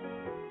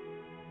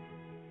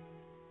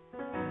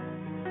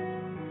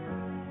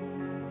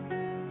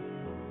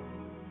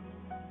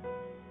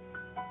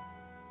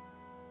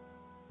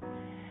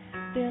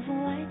 There's a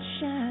light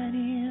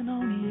shining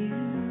on you,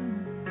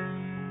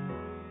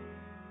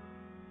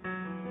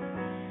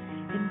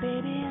 and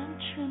baby, I'm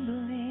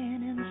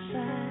trembling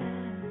inside.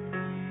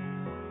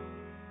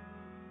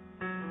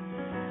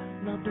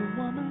 Love the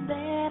woman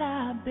that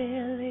I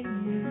barely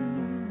knew.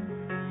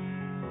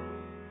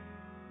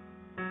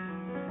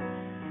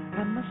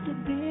 I must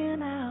have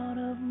been out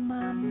of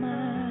my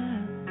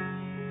mind.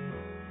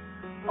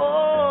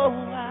 Oh,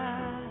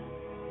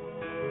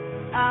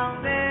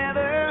 I'll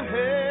never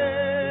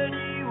hurt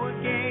you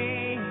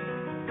again,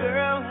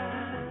 girl.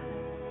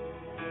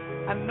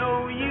 I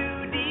know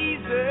you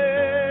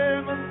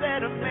deserve a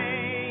better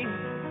man.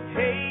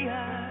 Hey,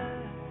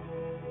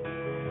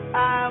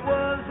 I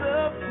was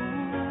a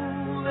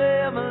fool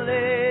ever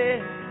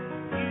let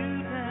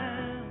you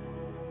down.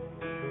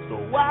 So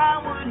why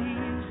would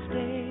you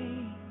stay?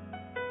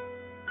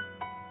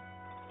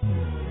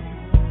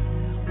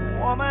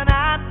 Woman,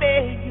 I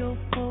beg your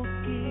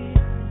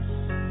forgiveness.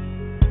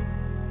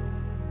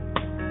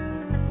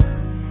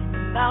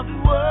 I'll do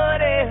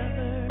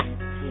whatever it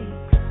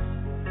takes.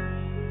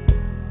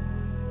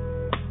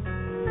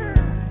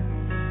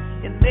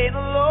 And may the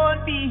Lord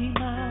be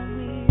my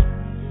witness.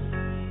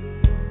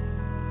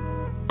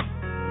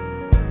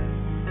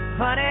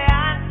 Honey,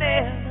 I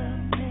never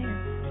meant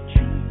to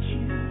treat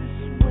you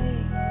this way.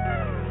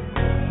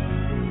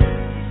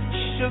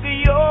 Sugar,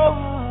 your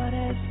heart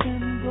has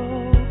been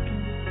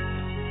broken,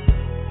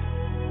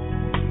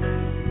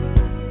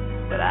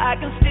 but I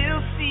can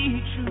still see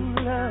true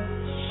love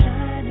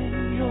shine in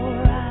your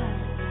eyes.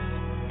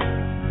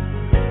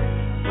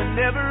 When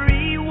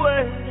every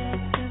word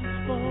has been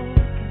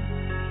spoken,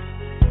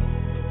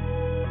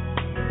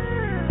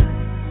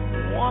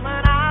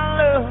 woman, I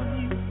love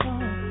you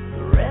for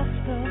the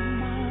rest of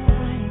my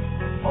life.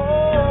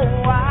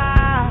 Oh,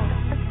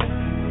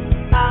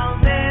 I'll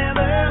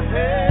never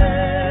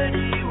hurt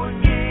you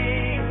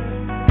again,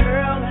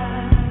 girl.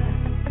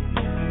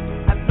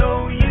 I know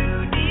you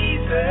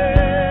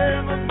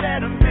deserve a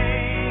better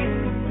man.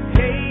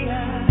 Hey,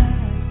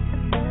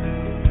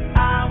 I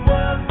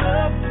was a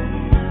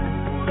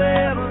fool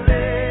ever let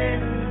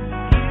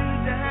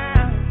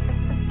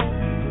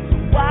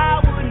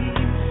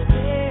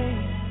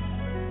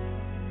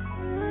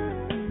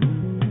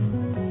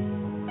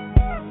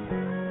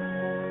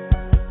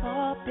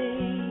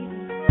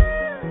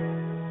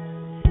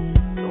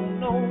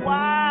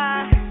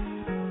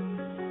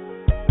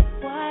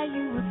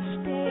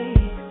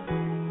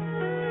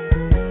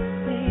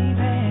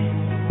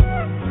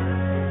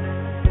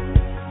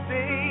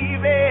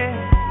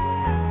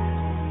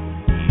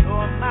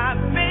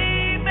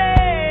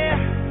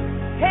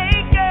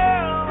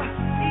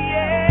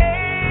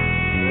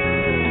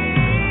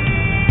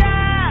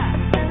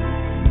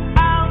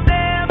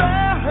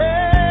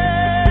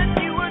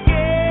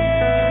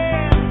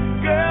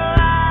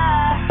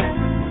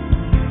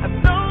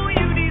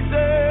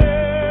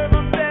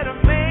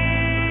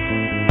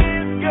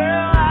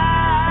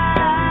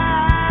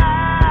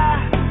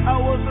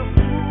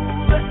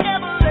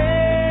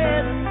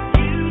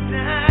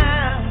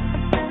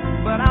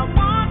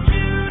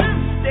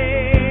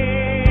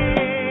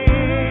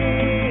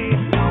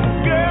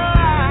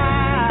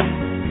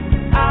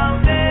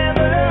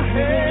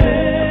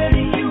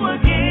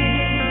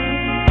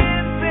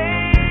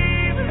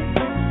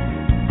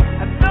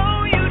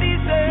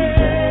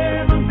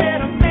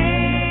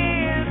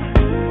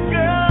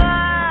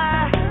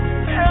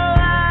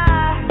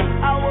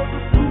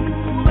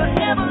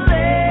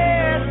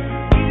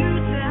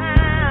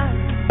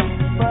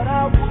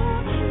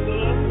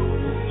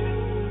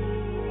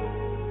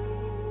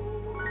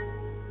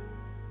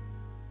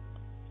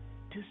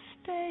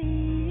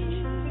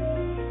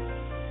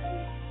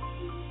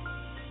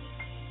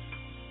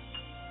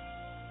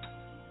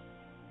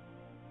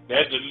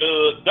That's a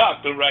little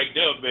doctor right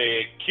there,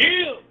 man.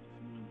 Kim,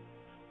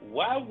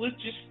 why would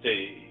you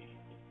stay?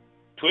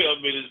 12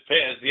 minutes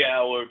past the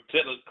hour,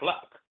 10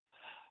 o'clock.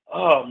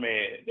 Oh,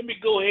 man. Let me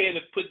go ahead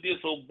and put this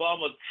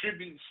Obama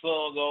tribute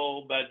song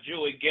on by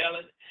Joey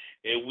Gallant,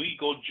 and we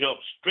go jump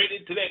straight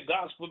into that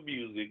gospel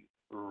music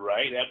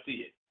right after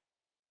it.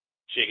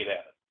 Check it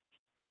out.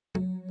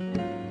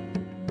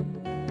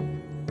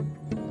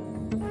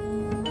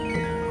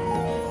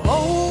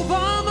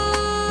 Obama,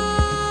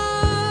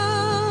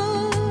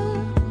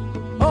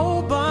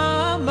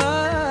 Obama,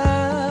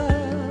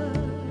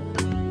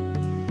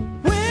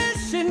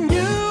 wishing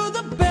you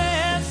the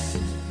best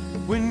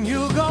when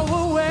you go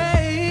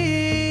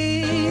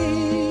away,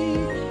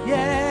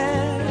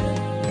 yeah.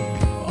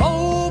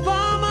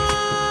 Obama,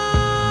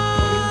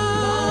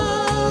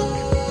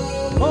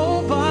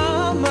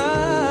 Obama,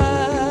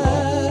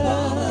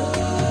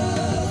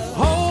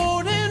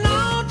 holding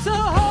on to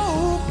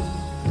hope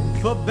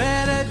for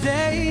better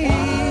days.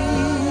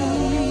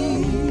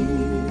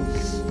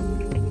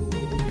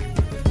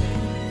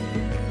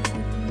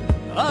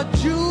 A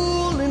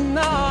jewel in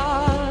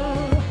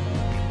our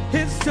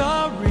history.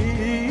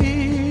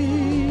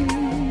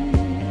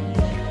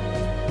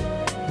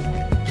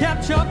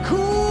 Capture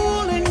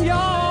cool in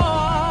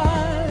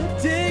your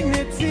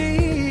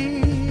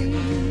dignity.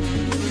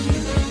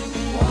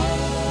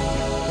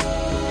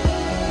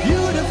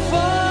 Beautiful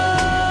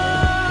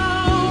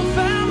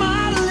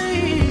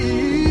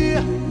family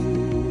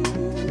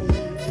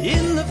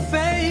in the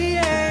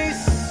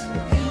face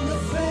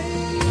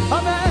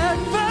of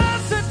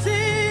adversity.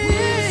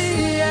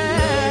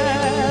 Yeah.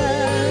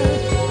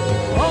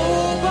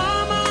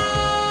 Obama,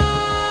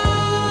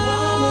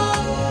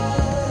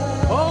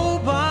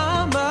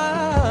 Obama,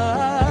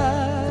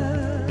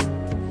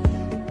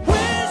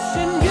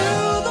 wishing you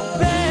the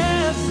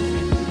best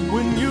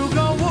when you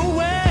go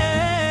away.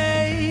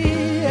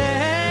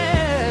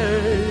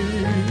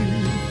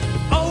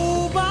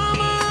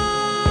 Obama,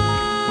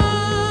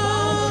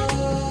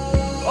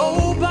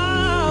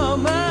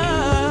 Obama,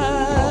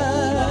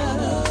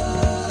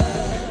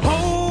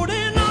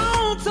 holding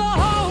on to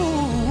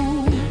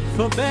hope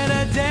for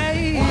better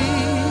days.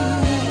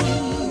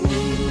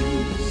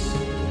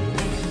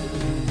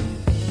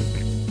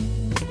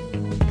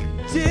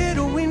 Did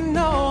we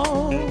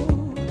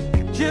know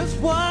just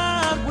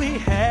what we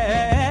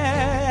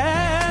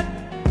had?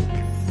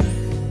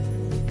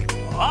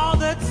 All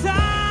the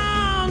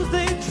times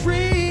they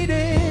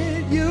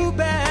treated you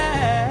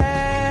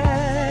bad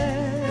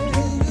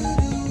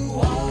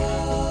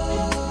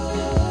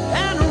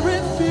and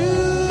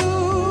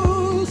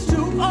refused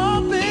to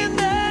open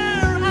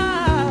their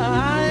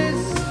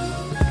eyes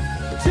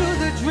to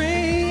the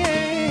dream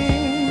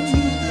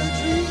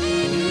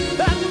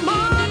that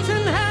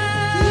Martin had.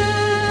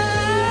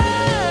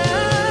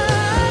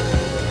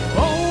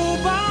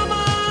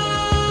 Obama,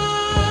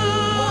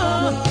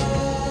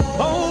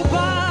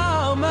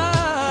 Obama,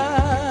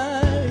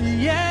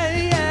 yeah,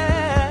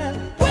 yeah,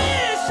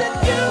 wishing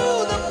you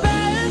the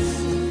best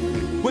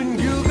when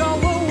you go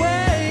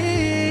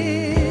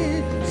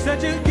away.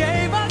 Said you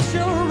gave us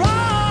your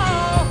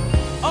all,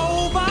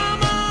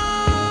 Obama.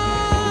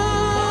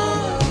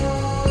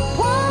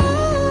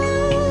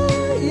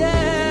 Whoa,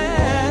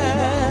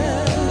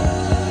 yeah,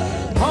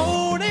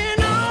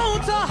 holding on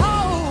to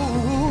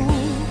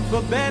hope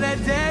for better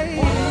days.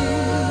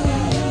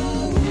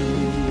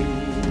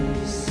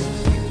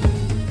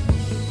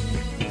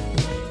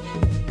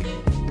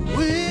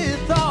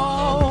 With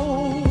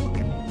all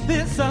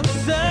this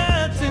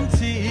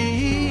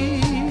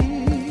uncertainty,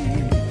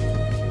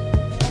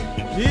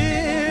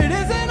 it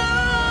isn't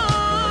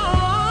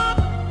our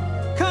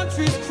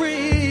country's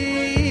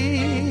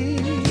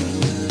creed.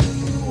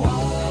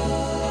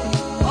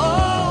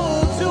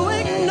 Oh, to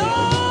ignore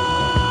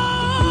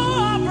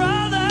our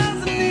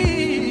brothers'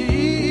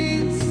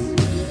 needs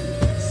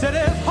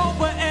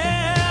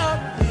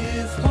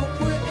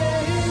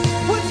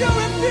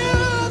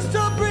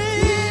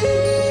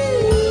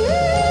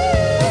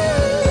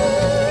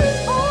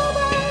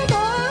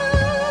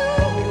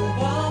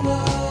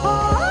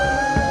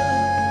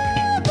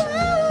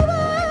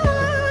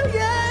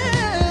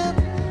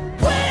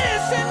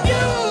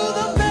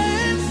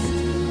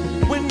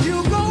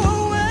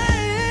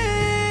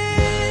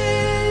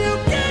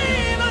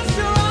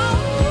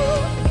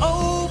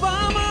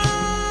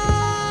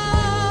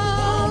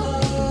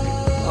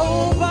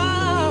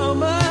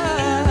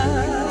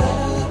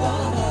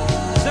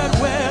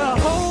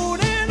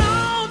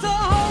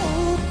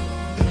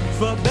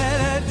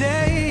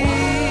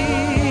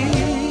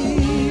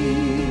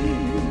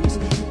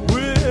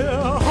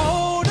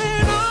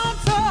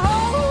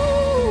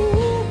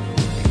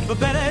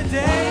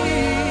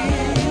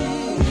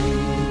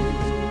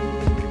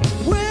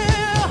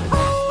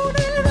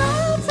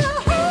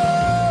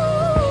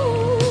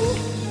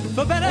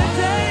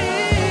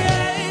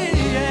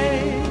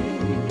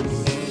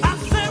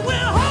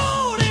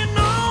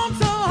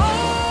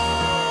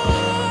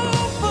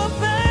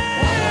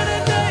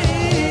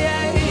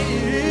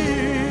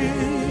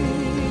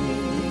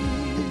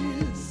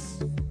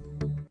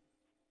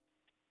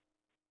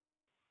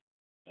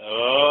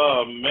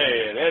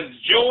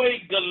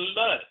Joey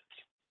Gallant,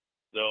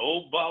 the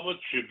Obama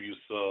tribute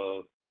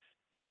song.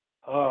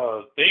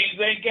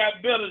 Things ain't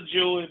got better,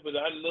 Joey, but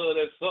I love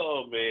that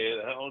song, man.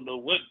 I don't know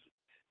what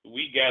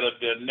we got up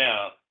there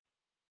now.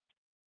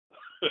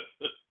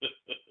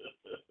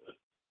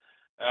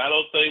 I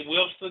don't think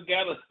Webster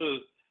got a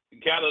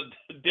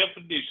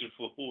definition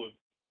for it.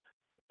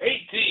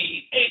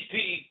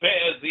 18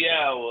 past the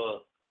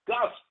hour.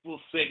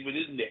 Gospel segment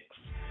is next.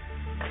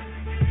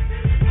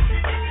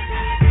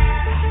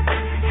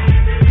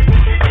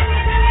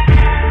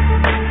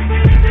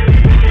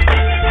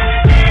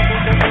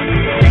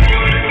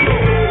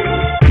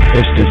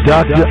 It's the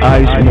Dr.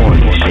 Ice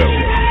Morning Show,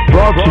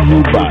 brought to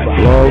you by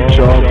Blog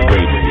Talk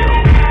Radio.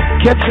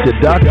 Catch the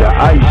Dr.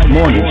 Ice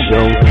Morning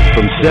Show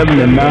from 7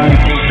 to 9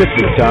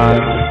 Pacific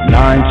Time,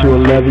 9 to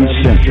 11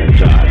 Central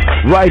Time,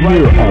 right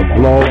here on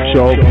Blog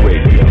Talk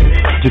Radio.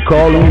 To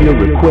call in your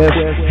request,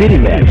 hit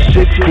him at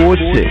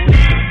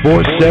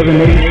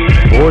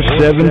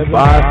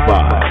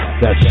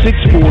 646-478-4755. That's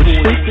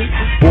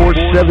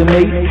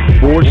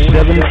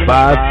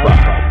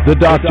 646-478-4755. The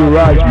Dr.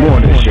 Ice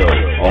Morning Show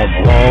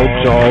on Blog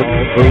Talk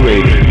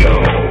Radio.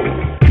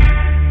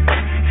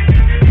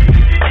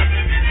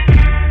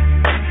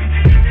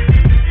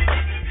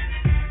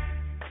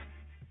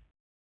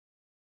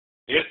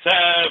 It's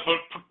time for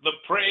the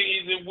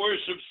praise and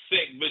worship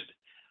segment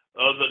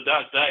of the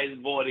Dr. Ice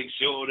Morning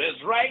Show.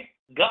 That's right,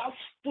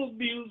 gospel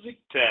music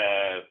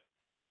time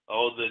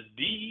on the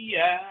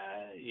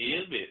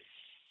DIMS.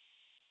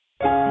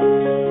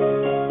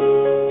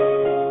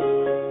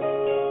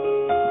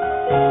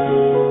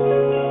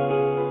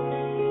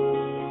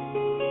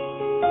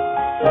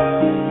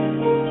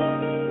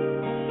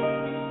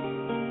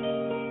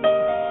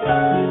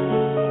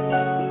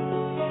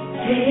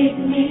 Take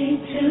me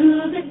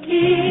to the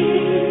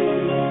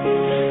King.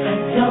 I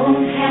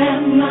don't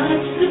have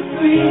much to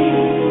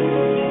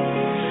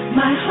bring.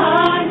 My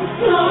heart is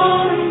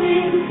torn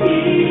in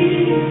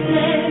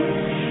pieces.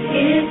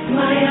 It's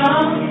my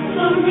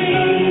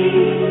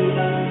offering.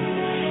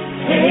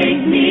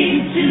 Take me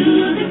to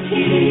the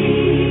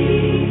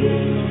King.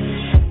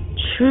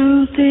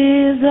 Truth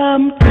is,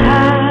 I'm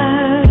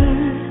tired.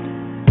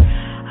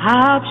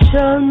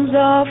 Options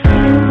are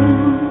few.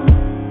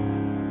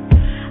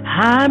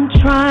 I'm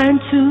trying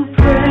to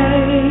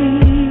pray,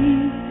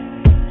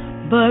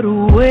 but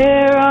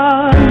where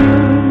are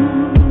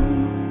you?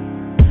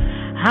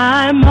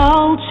 I'm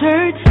all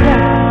churched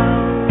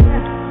out,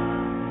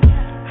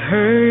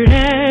 hurt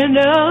and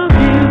abused.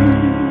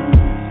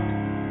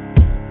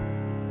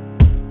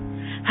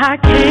 I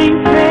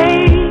can't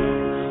say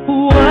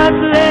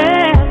what's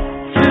left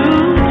to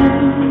do.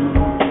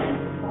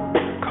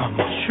 Come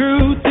on.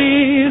 Truth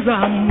is,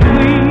 I'm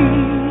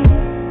weak,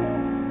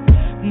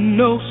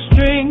 no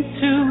strength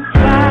to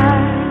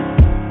fight,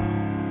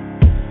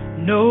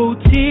 no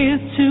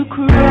tears to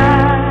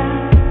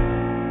cry,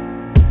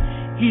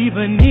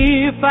 even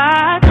if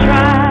I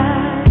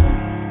try,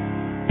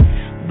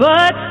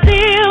 but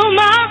still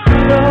my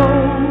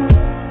soul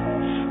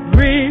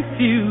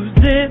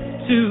refuses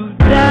to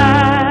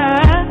die.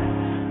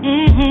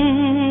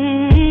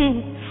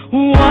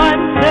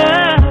 One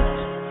touch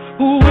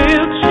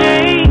will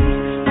change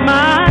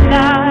my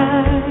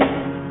life.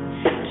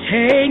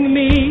 Take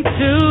me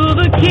to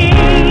the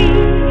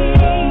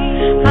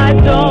King. I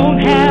don't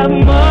have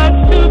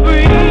much to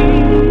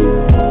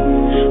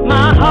bring.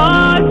 My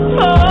heart's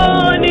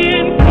torn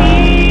in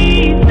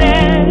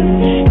pieces.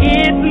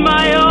 It's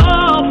my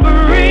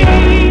offering.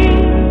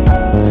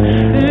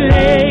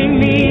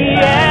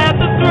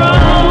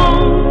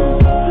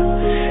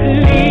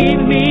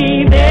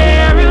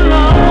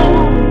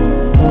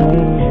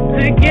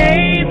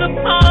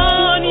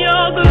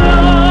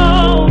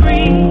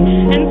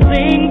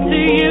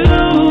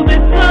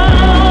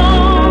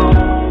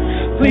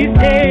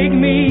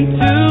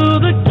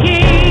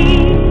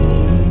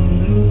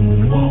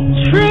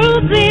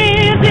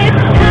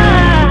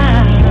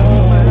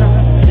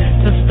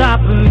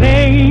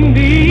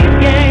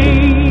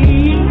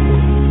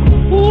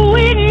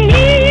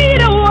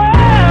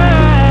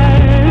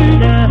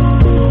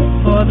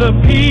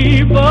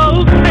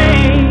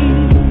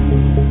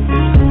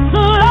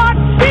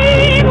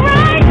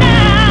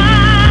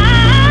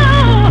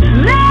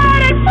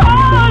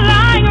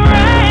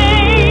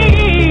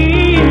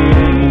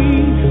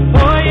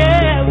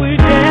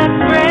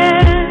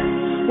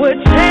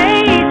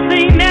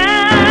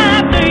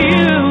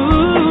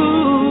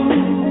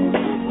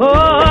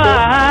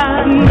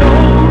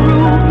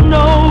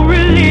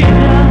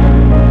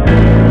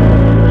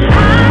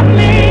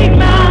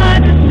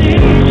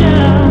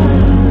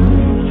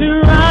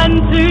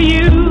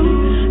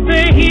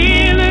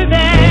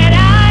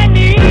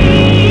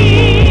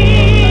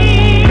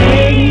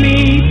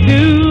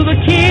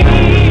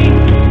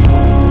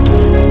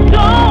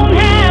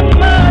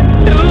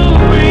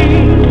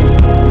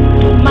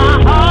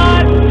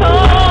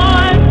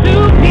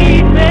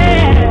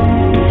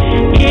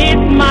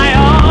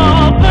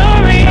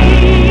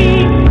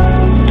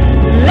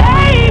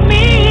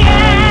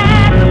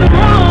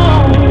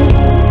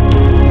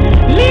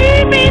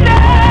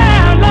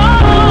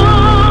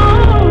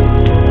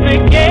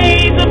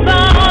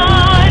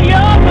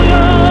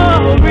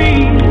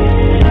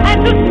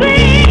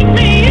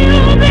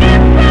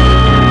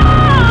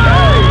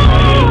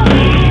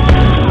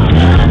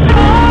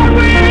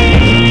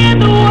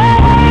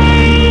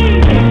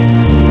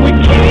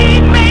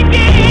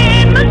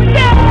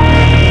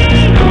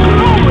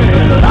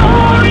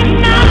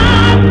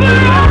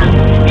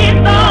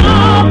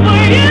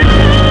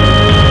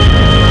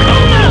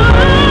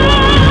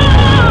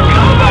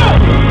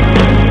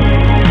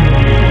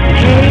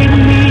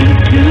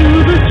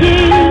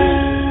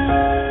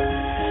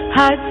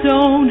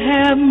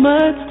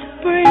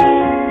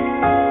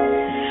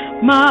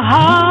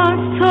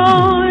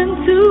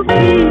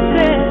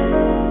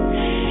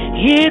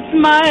 It's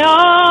my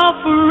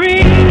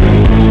offering.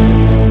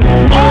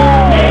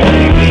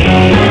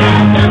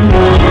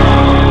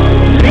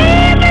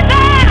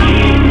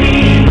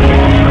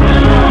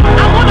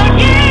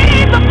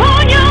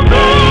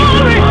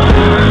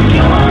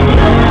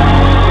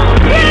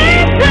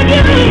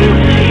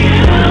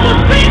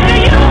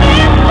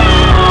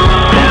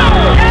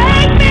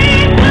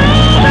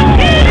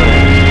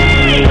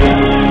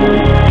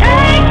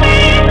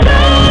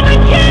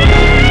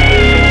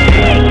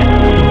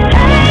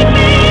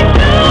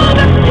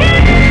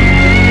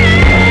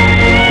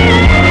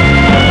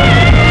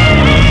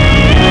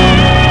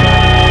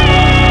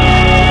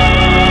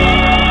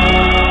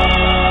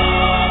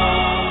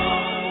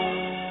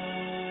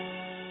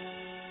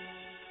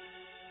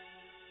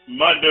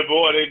 Monday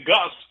morning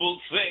gospel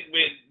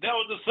segment. That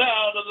was the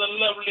sound of the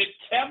lovely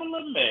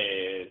Tamala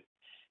Man.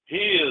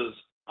 Here's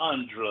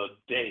Andra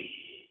Day.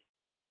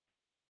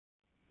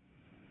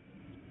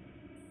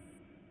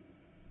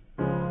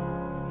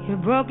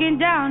 You're broken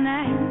down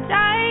and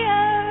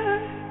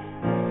tired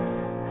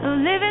of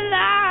living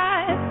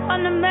life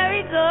on the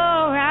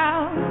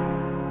merry-go-round,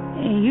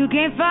 and you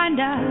can't find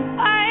a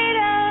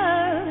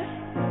fighter,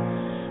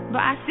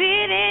 but I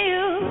see it in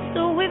you,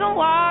 so we gon'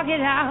 walk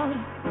it out.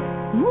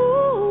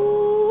 Move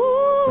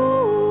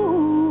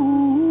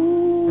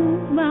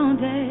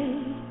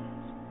mountains,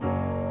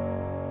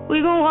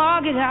 we gon'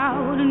 walk it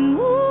out and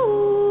move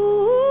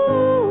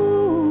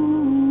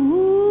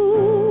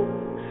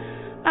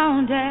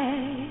mountains.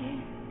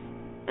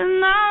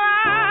 And I'll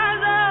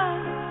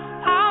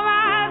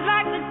rise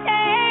like the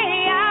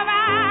day. I'll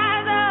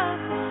rise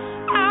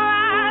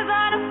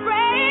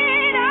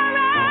unafraid. I'll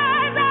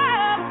rise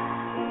up,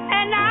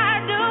 and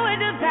I'll do it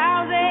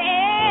 1,000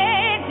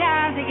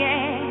 times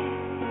again.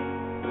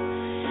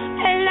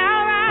 And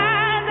I'll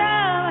rise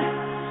up,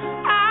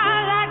 I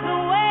like the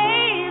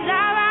waves.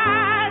 I'll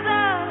rise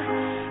up,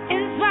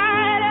 in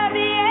spite of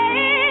the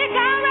ache.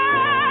 I'll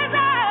rise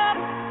up,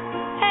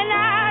 and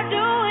I'll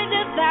do it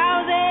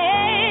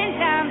 1,000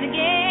 times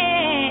again.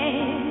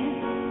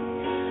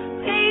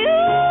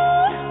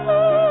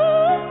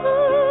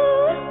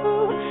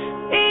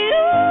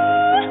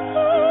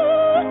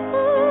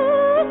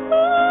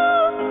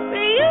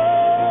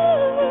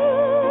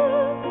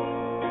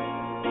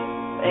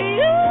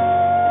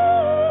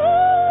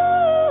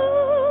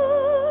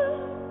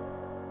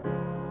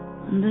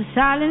 The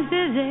silence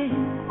is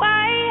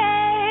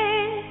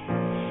quiet,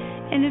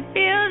 and it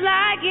feels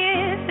like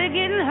it's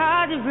getting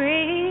hard to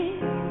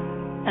breathe.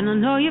 And I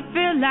know you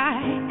feel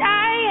like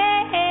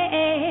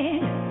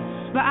dying,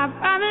 but I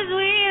promise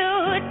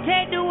we'll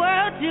take the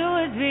world to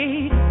its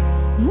feet.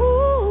 Move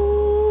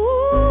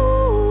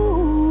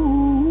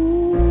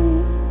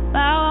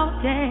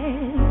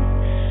mountains,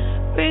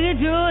 bring it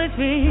to its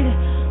feet.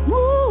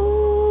 Move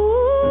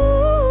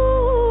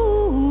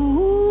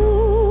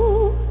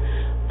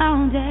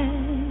mountains.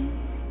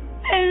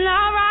 And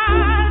I'll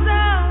rise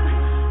up,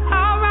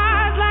 I'll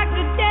rise like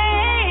the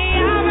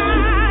day. I'll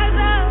rise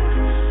up,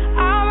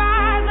 I'll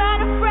rise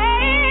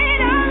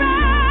unafraid. I'll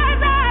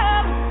rise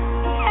up,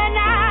 and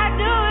I'll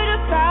do it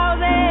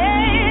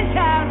 1,000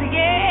 times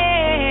again.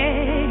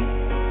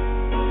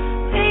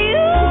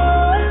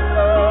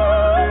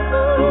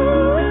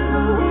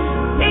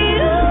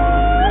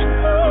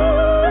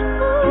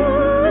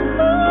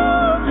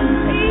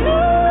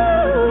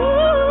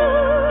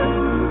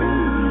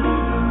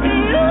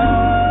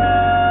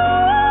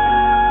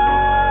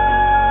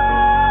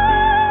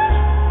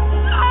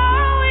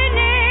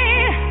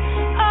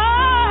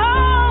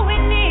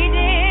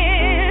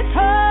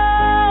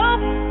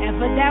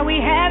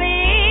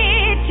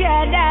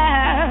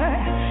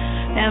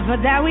 For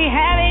that we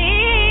have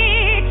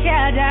each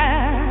other,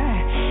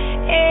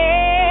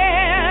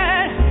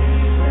 and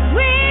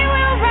we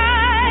will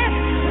rise,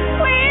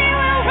 we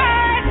will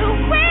rise,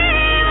 we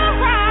will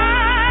rise,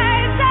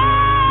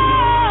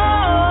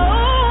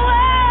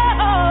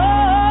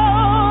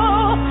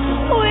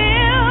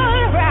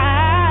 we'll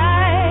rise.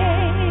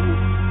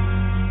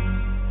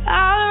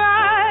 I'll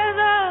rise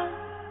up,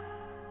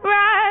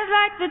 rise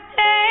like the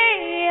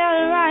day.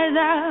 I'll rise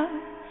up,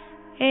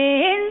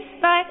 in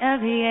spite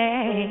of the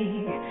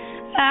ache.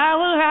 I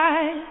will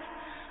rise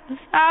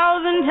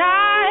 1,000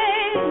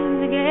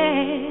 times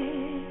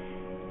again,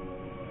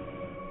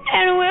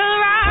 and we'll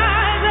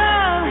rise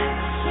up.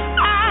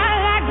 I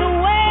like the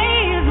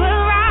waves.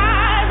 We'll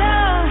rise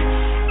up,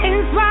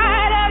 in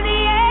spite of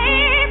the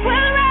ache.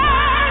 We'll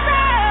rise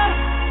up,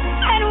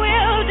 and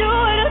we'll do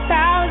it 1,000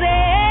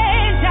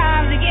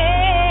 times again.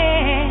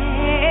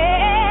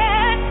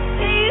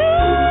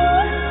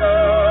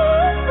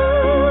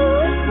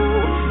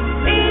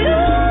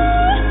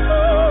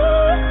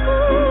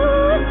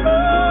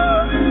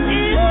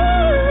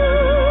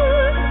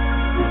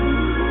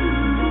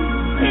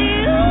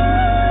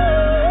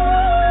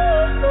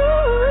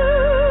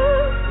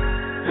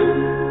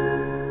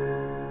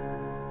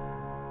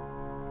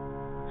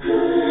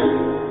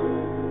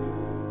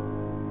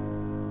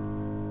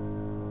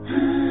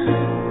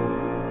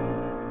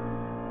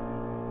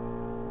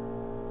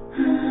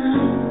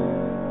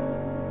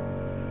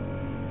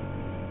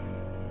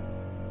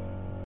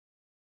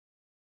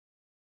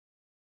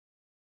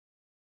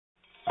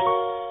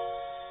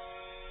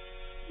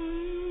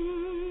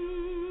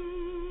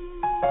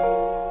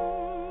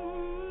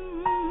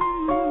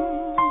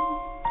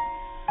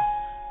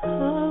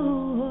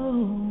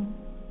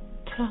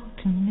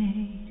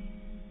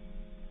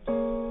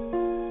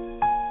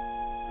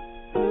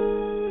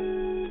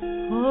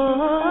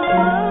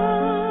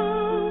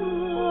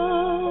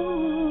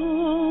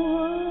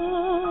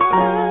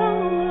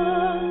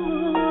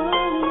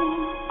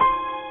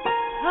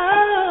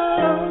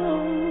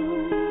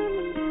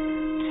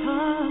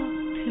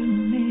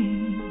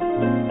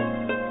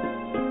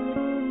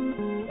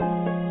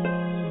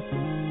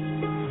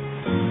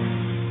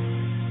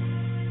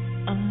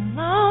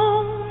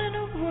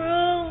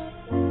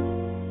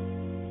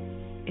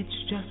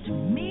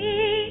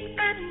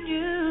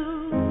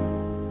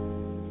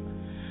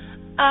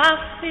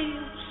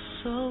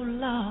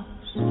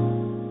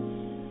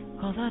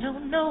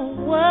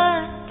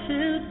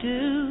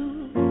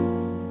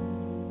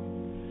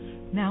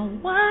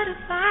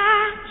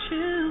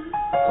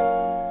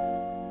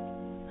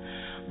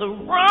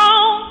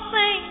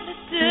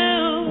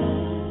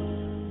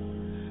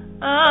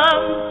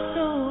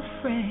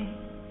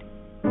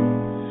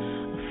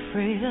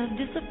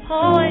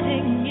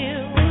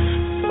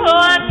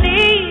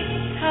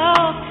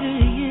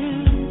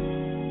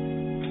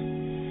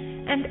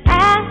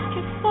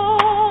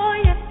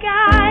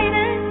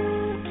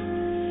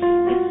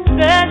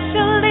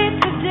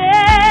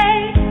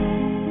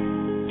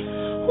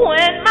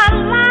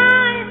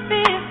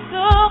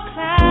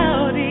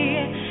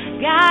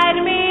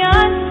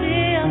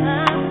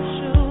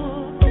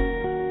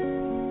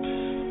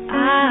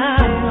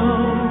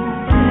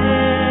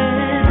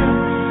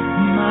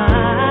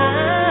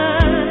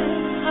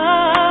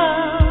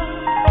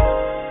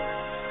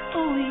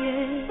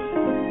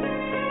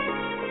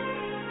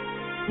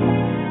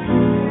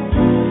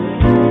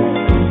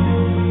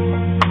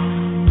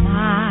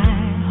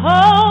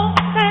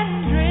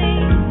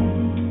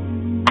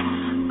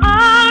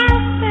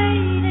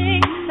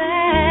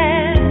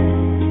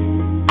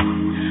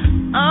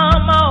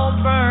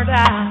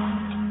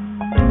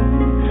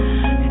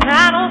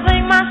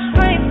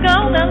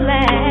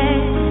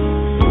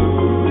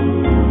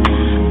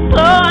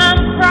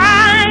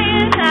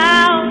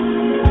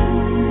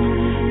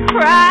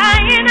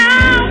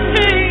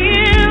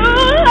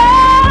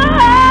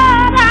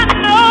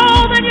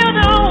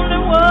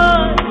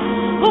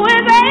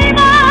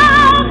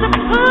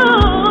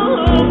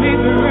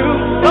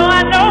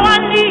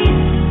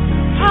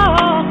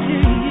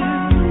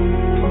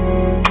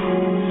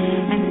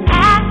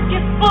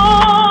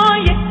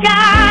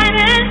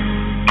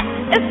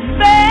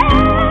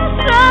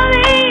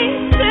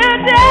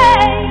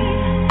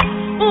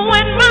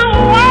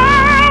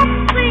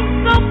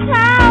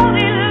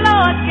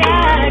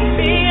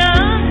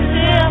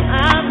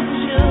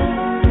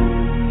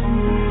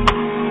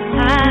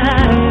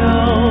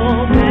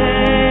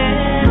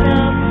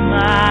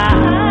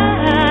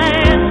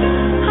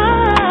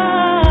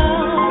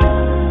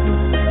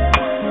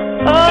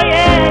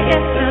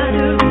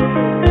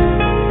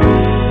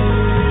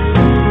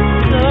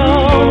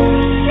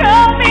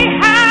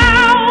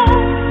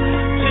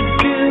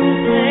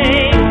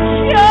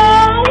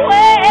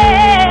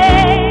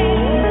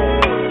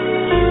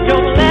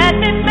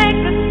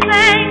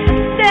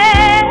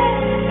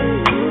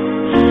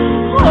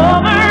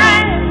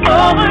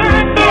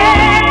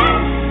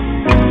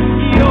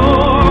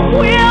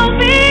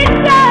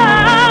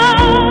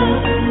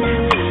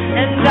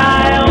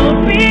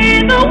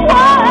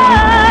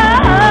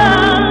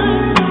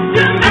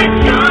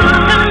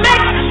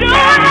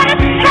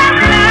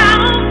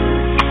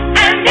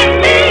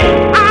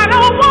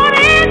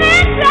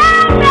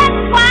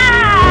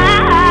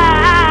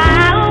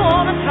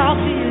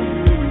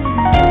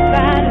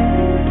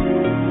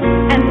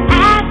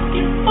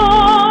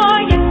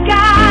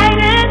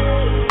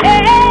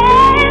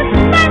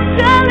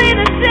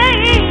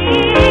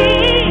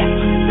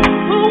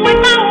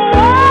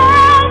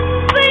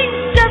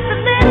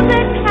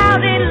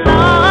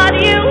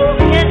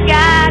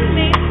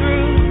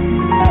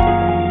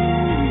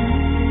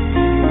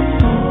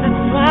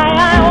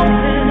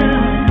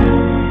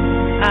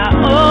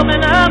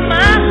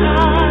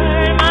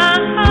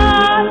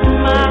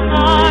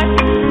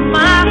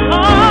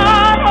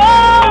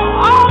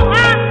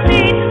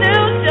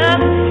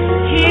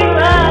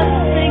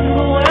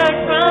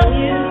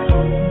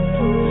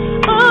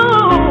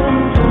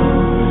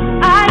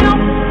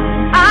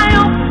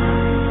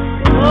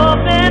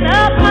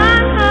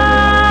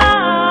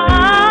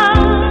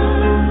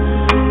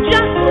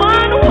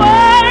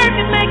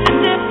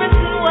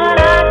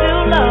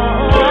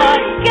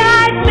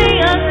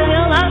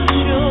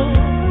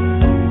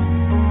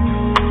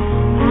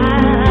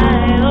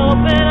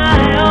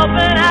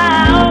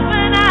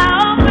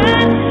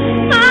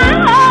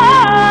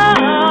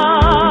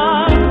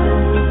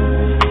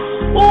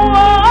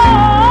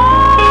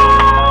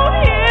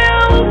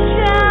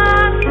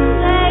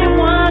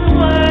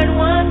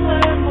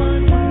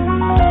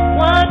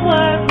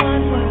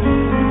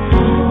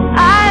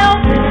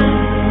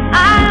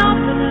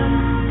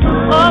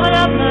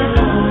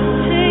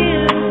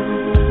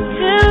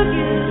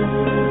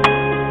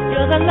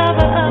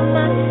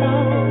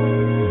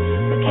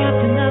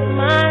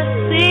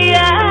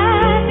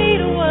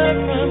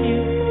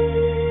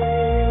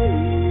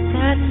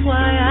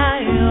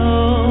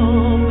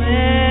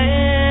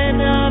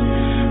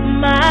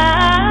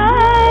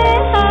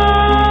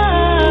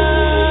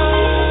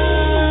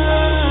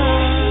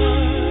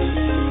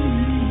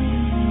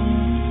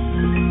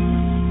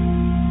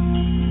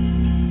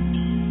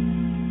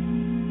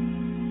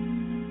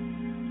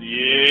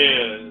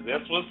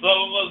 That's what some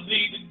of us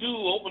need to do.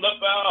 Open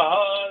up our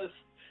hearts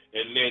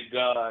and let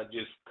God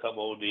just come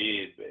on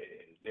in,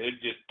 man. Let him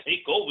just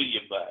take over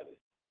your body.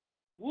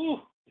 Woo!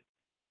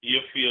 You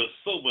feel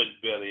so much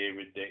better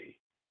every day.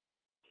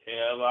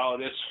 Have all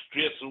that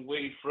stress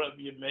away from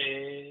you,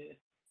 man.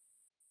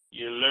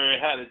 You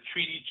learn how to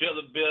treat each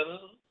other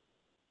better.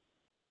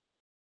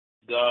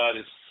 God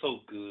is so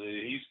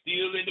good. He's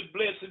still in the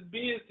blessing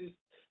business.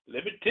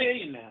 Let me tell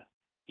you now.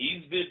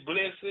 He's been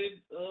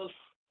blessing us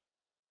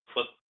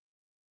for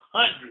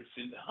hundreds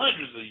and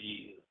hundreds of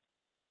years.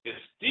 It's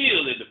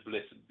still in the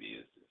blessing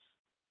business.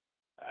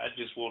 I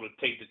just want to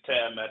take the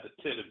time out to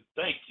tell him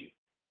thank you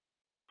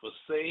for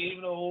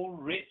saving old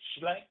rich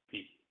like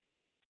me.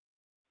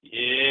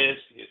 Yes,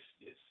 yes,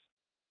 yes.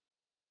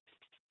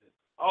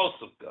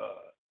 Awesome,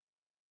 God.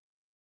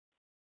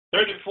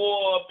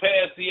 34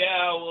 past the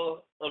hour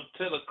of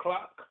 10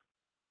 o'clock.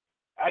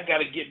 I got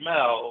to get my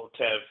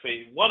all-time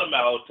favorite, one of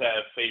my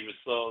all-time favorite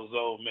songs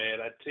on,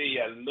 man. I tell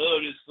you, I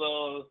love this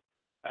song.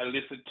 I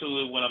listen to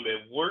it when I'm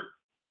at work,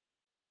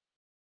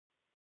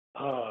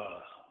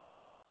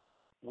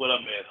 when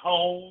I'm at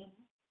home.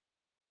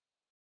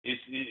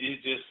 It's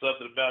just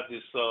something about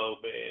this song,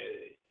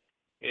 man.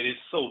 And it's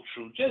so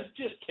true. Just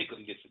take a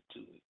listen to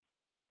it.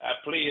 I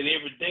play it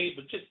every day,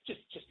 but just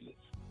listen.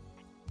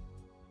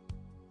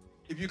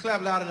 If you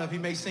clap loud enough, he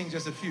may sing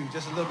just a few,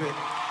 just a little bit.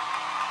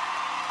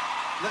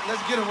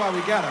 Let's get him while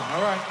we got him,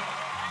 all right?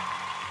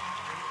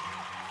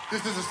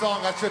 This is a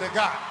song I should have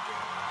got.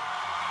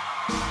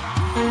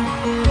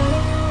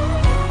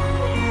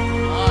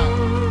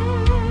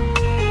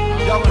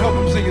 Y'all gonna help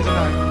him sing it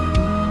tonight.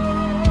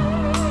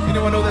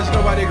 Anyone know there's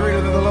nobody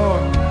greater than the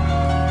Lord?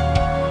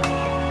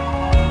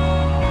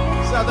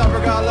 South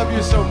Africa, I love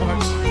you so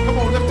much. Come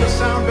on, lift the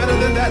sound better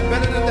than that,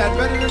 better than that,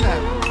 better than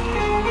that.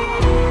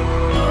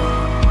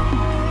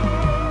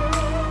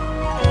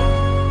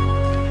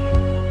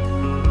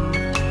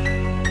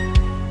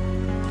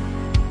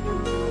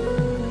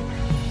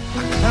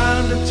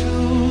 Climbed up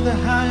to the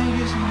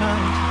highest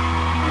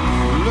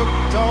mountain,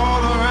 looked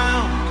all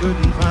around,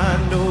 couldn't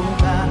find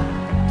nobody.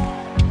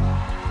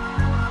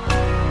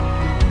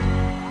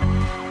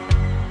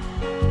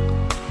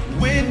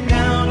 Went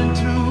down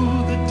into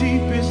the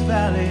deepest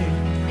valley,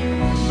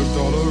 looked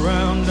all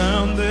around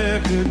down there,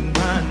 couldn't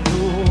find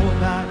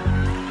nobody.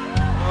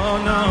 Oh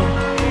no.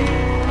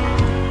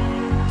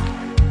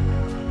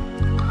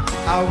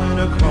 I went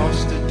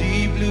across the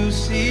deep blue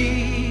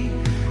sea,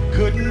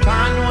 couldn't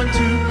find one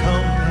to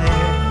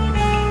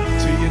compare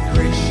to your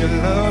grace, your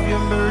love, your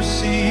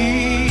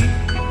mercy.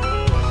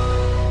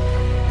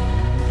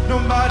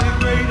 Nobody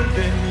greater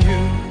than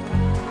you.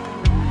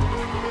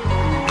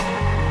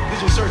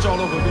 Did you search all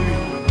over, baby?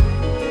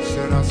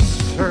 Said I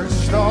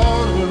searched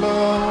all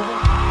over,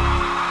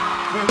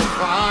 couldn't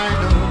find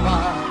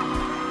nobody.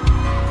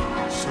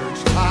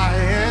 Searched high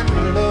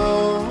and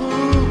low,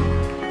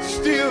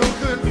 still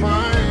couldn't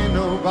find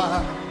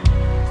nobody.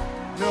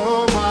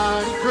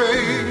 Nobody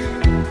great,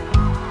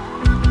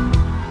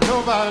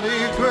 nobody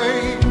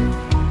great,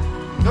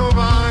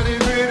 nobody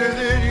greater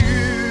than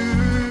you.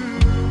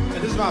 And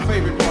this is my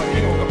favorite part.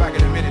 You're gonna go back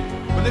in a minute.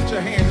 But lift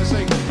your hands and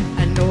sing.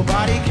 And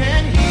nobody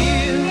can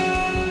heal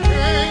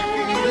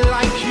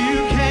like you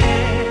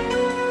can.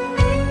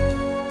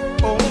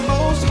 Oh,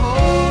 most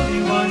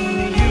holy one,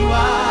 you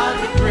are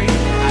the great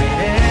I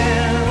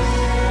am.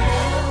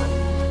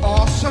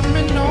 Awesome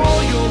in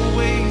all your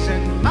ways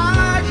and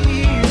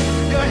mighty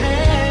in your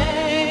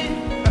hand.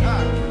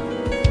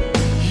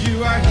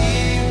 You are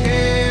here,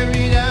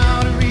 carried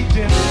out a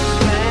redemption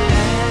plan.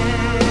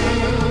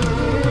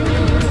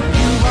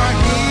 You are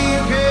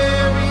here,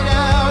 carried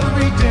out a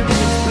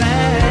redemption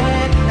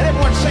plan. And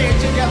everyone say it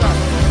together.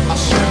 I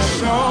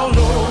searched all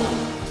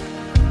over,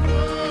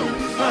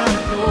 couldn't find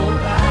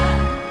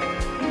nobody.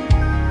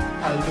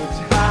 I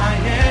looked high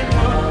and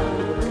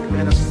low,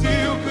 and I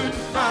still couldn't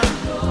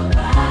find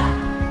nobody.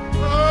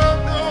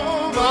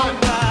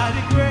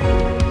 Nobody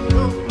great,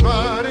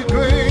 Nobody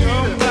great,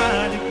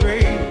 nobody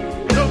great.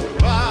 nobody.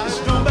 There's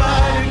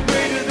nobody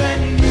greater than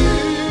you.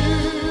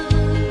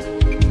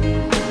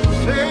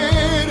 Say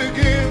it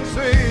again,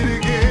 say it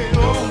again.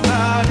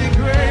 Nobody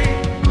great,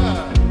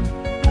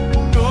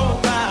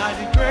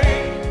 nobody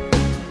great.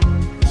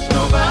 There's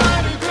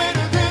nobody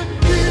greater than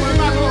We're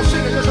not gonna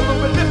sing it just a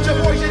little bit. Lift your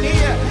voice in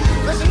here.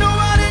 There's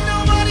nobody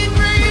greater.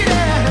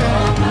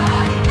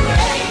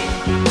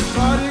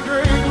 Nobody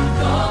great.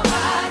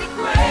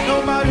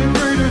 Nobody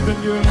greater than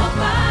you.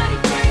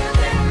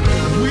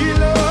 We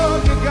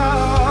love you,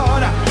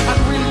 God. And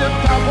we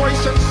lift our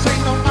voice and say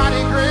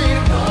nobody great.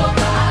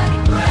 Nobody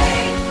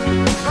great.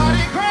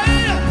 Nobody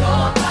great.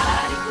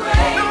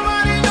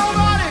 Nobody,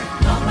 nobody.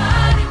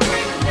 Nobody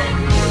greater than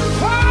you.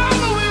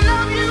 Father, we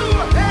love you.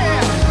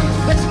 Yeah.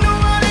 There's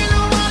nobody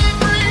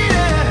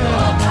greater.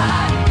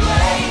 Nobody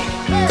great.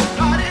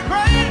 Nobody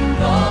great.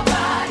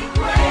 Nobody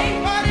great.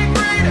 Nobody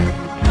greater.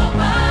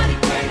 Nobody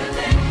greater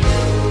than you.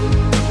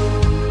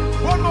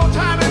 One more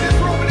time in this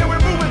room and then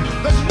we're moving.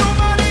 There's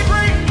nobody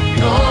great.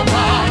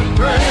 nobody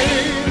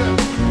great.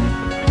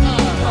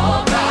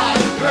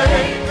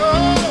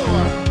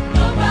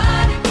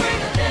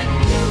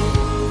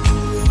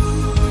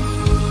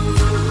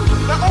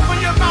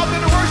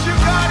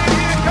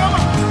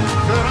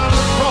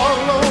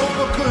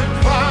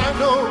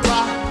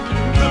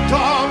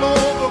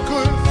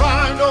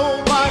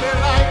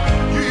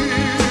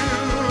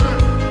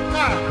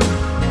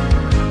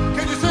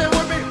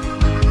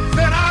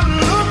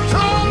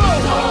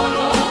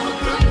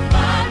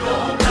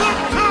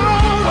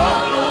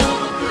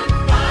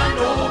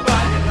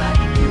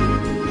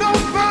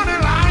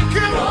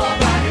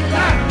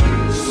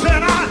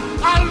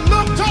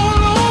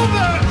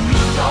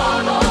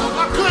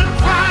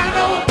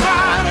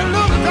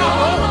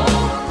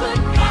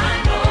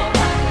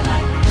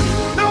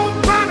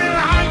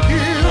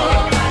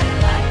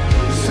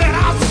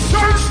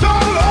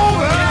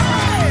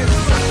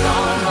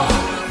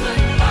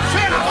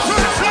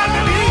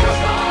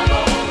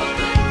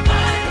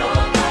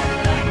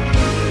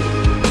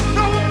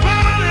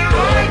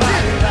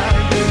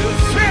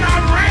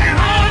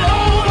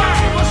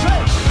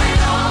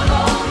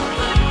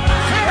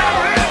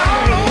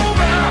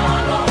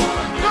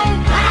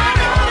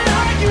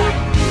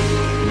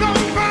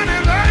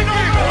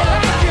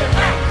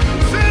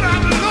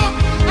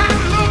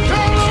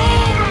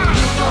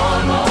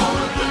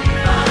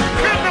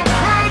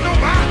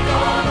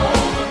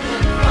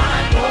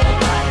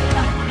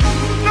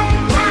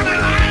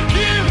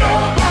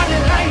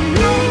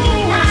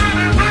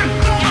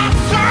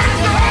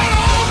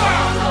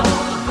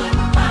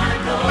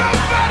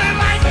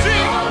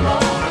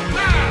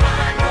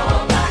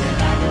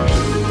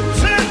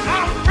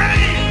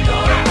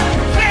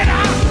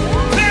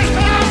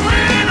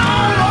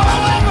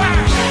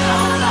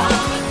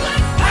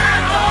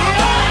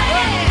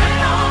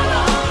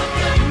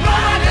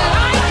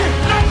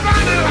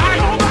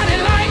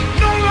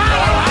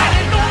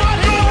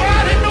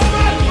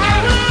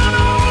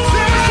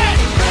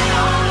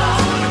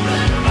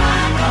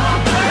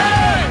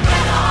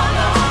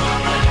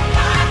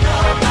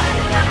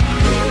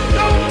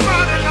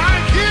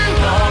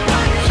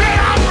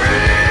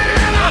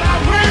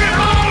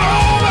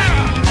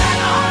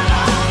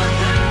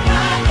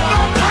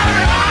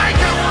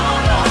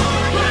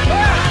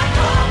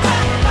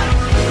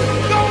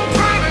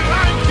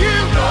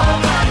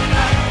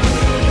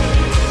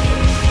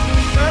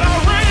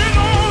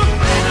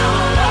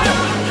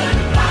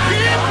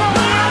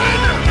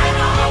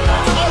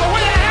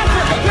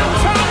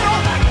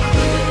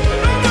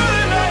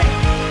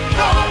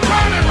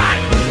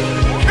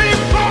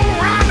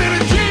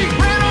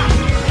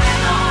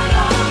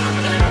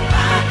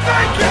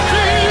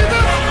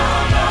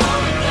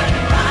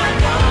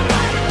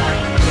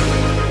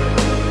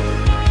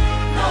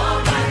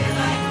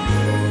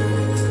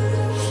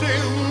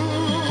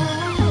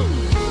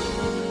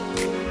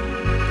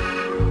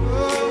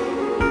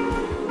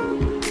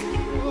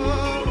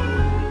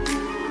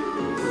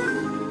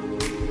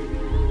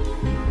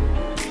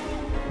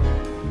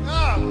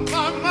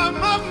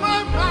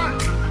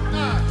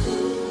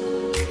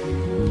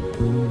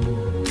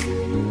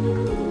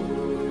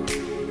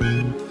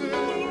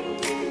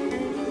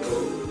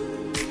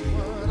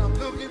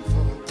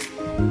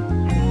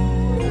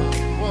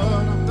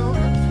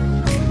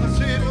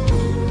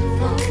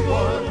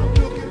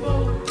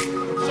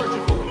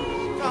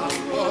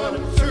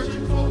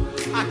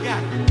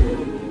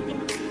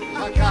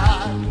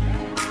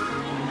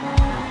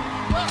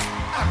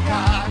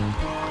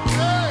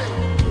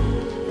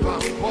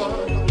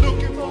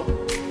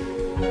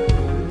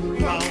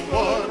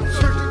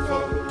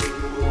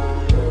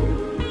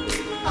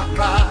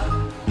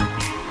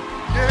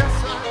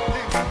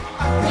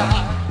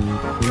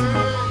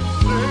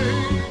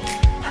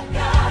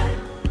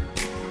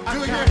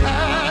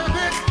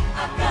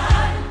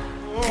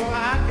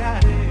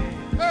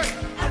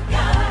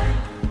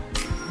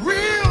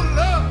 Real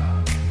love.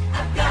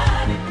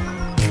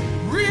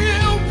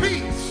 Real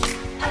peace.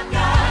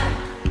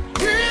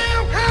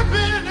 Real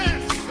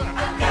happiness.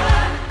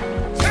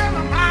 Tell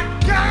them I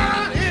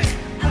got it.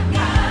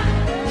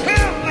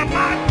 Tell them I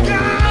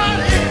got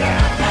it.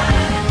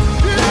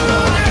 Do you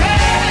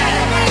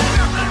have it?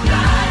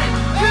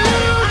 Do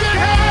you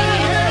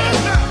have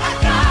it?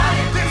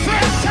 This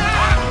is how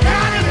I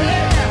got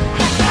it.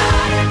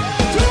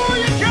 Do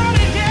you got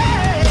it?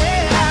 Yeah.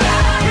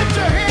 Put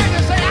your hand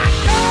and say, I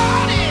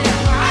got it.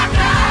 I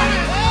got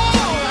it.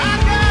 Oh, I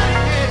got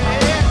it.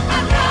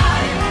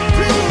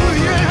 Do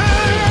you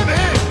have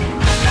it?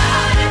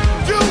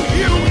 Do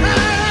you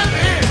have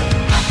it?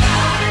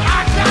 I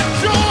got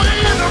joy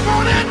in the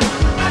morning,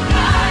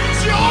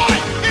 joy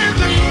in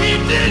the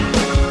evening.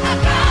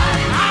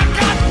 I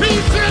got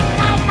peace in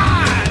my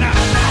mind. I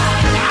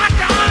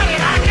got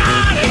it. I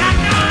got it. I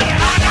got it.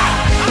 I got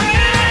it.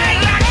 Hey,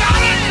 I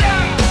got it.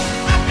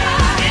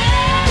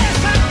 Yes,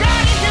 I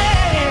got it.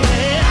 Yeah.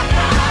 I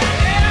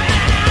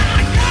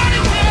got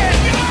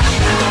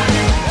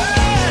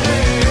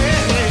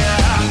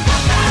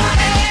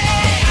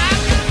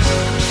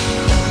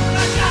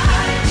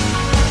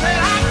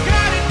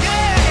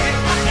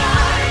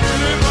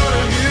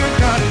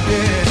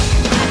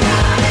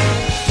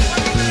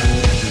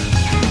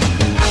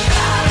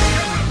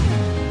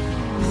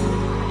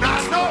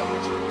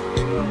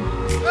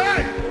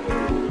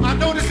I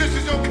know that this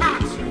is your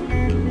concert,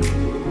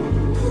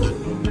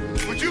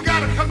 but you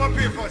gotta come up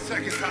here for a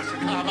second, Tasha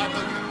Cobb. I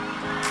know you.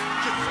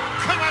 Just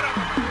come out of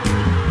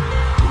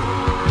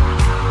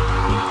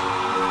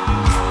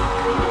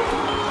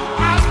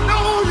I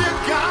know you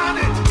got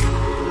it.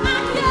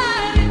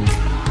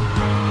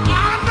 I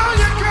know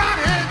you got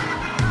it.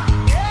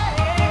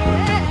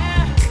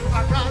 I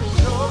got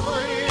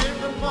joy in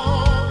the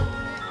morning,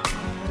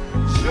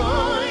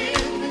 joy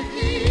in the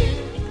evening.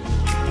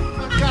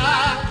 I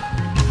got.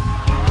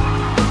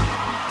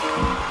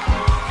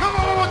 Come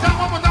on, one more time,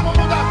 one more time, one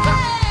more time.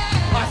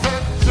 I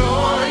said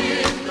joy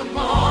in the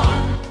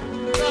morning,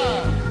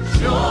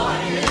 joy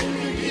in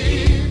the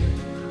evening.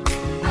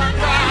 I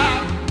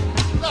got.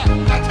 Look,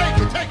 now take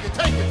it, take it,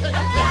 take it, take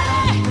it.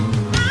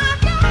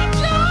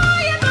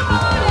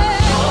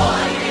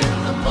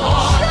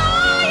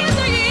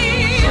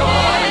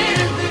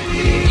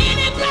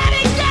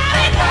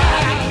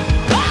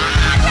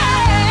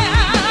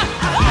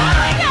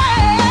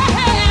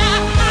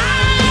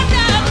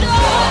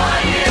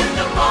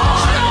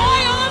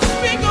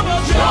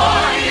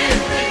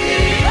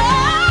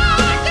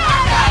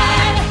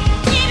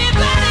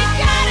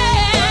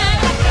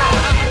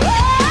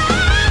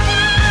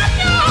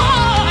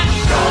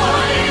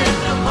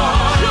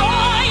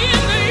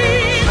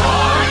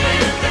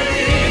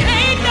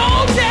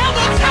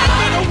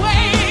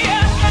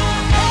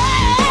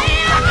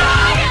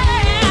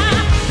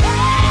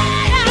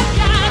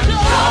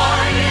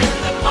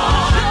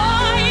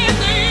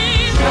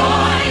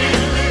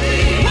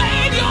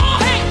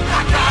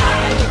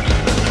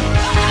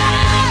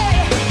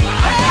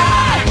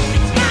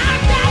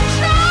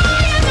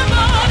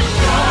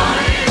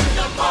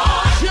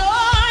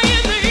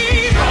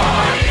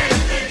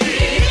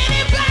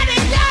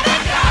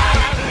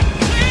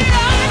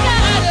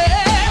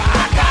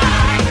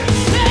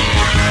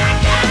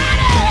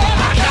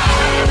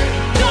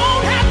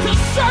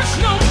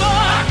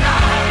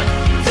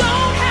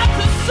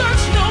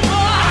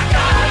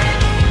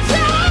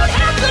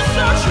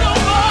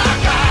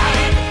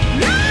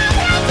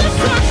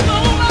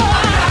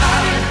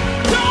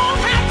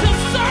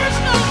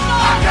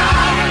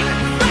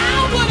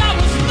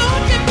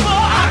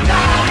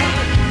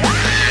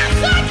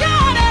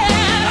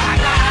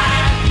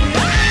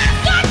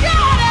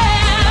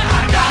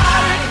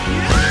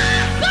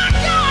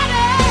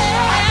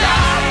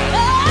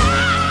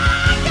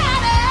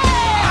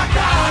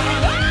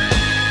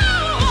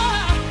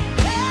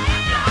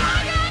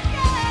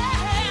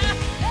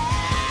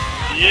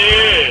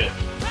 Yeah.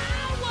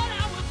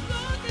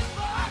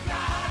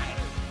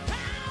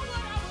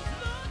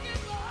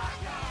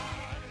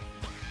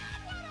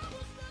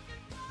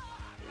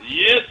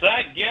 Yes,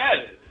 I got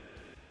it.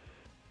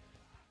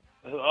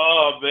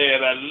 Oh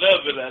man, I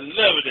love it. I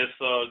love it. That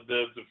song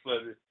does it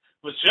funny.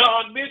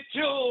 Mashawn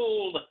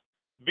Mitchell,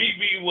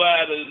 B.B.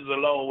 Waters,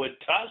 along with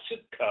Tasha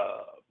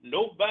Cobb.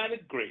 Nobody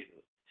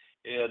greater.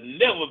 There'll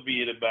never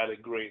be anybody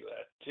greater,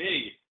 I tell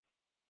you.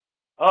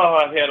 Oh,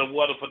 I've had a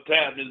wonderful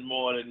time this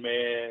morning,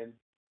 man.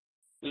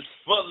 It's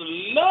for the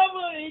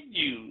lover in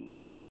you.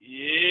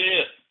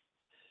 Yeah.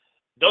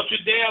 Don't you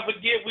dare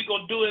forget we're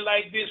going to do it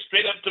like this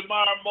straight up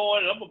tomorrow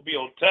morning. I'm going to be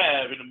on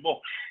time in the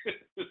morning.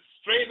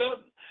 Straight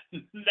up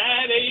 9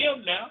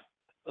 a.m. now.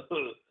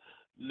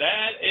 9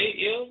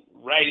 a.m.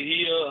 right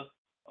here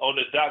on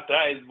the Dr.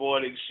 Ice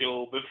Morning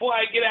Show. Before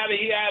I get out of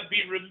here, I'd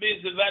be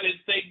remiss if I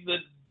didn't thank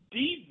the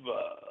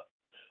diva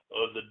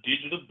of the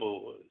digital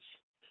boards,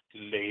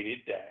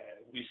 Lady Di.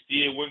 We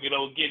still working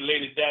on getting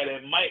Lady Di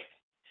that mic.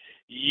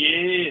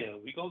 Yeah,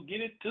 we going to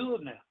get it to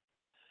her now.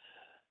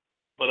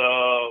 But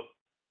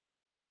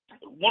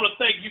want to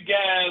thank you guys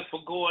guys for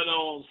going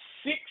on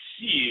 6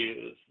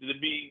 years. It'll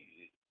be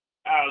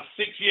our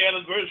 6-year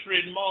anniversary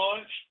in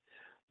March.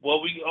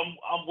 Well,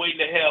 I'm waiting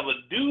to have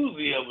a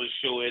doozy of a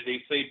show, as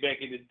they say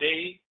back in the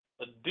day.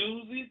 A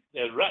doozy?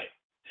 That's right.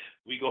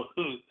 We gonna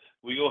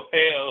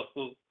have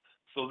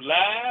some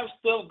live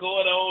stuff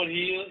going on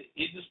here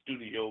in the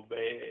studio,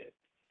 man.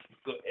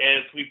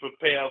 As we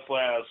prepare for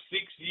our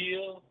 6th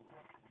year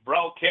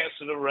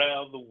broadcasting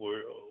around the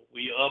world.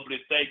 We humbly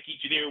thank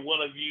each and every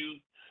one of you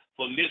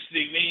for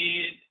listening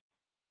in.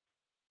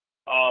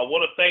 I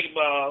want to thank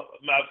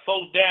my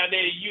folks down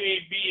there at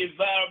UAB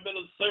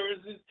Environmental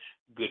Services.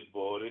 Good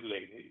morning,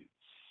 ladies.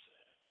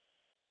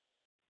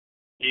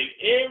 And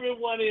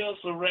everyone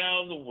else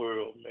around the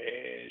world,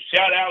 man.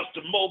 Shout outs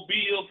to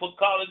Mobile for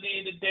calling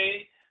in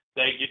today.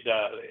 Thank you,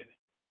 darling.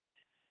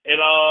 And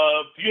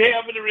if you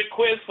have any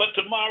requests for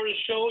tomorrow's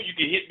show, you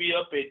can hit me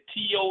up at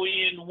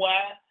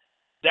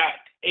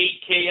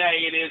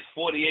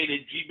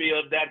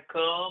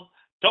tony.akins48@gmail.com.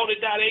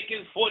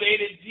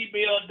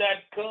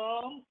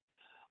 Tony.akins48@gmail.com.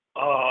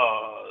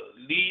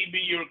 Leave me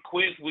your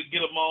requests. We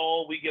get them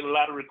all. We get a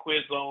lot of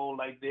requests on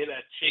like that.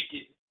 I check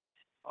it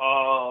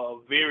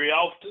very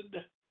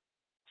often.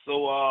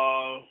 So,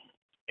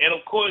 and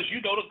of course,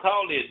 you know the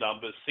call-in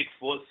number,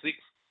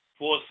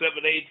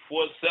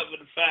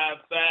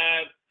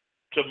 646-478-4755.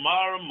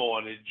 Tomorrow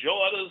morning,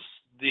 join us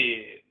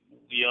then.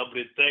 We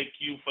humbly thank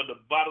you from the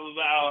bottom of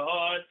our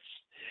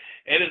hearts.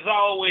 And as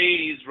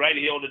always, right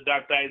here on the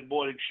Dr. Ice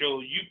Morning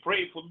Show, you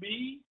pray for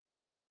me,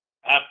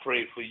 I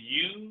pray for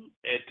you,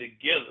 and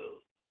together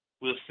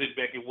we'll sit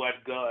back and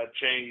watch God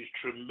change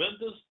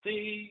tremendous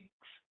things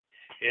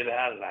in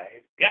our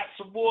life. Got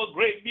some more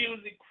great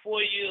music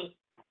for you.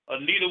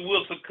 Anita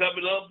Wilson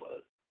coming up.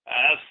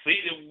 I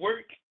see them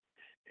work.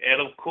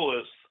 And of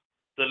course,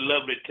 the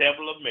lovely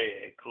Tamala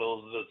Man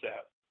closes us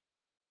out.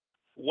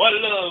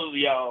 One love,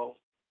 y'all.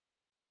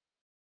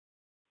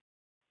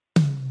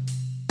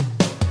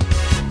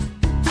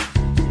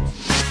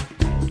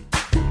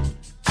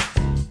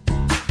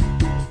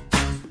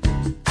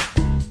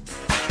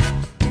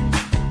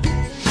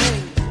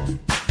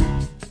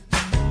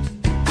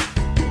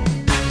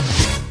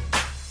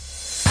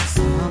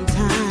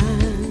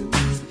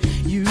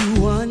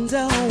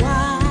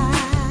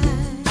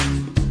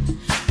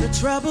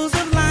 Troubles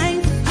of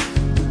life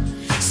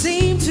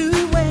seem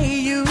to weigh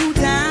you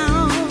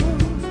down.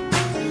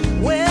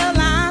 Well,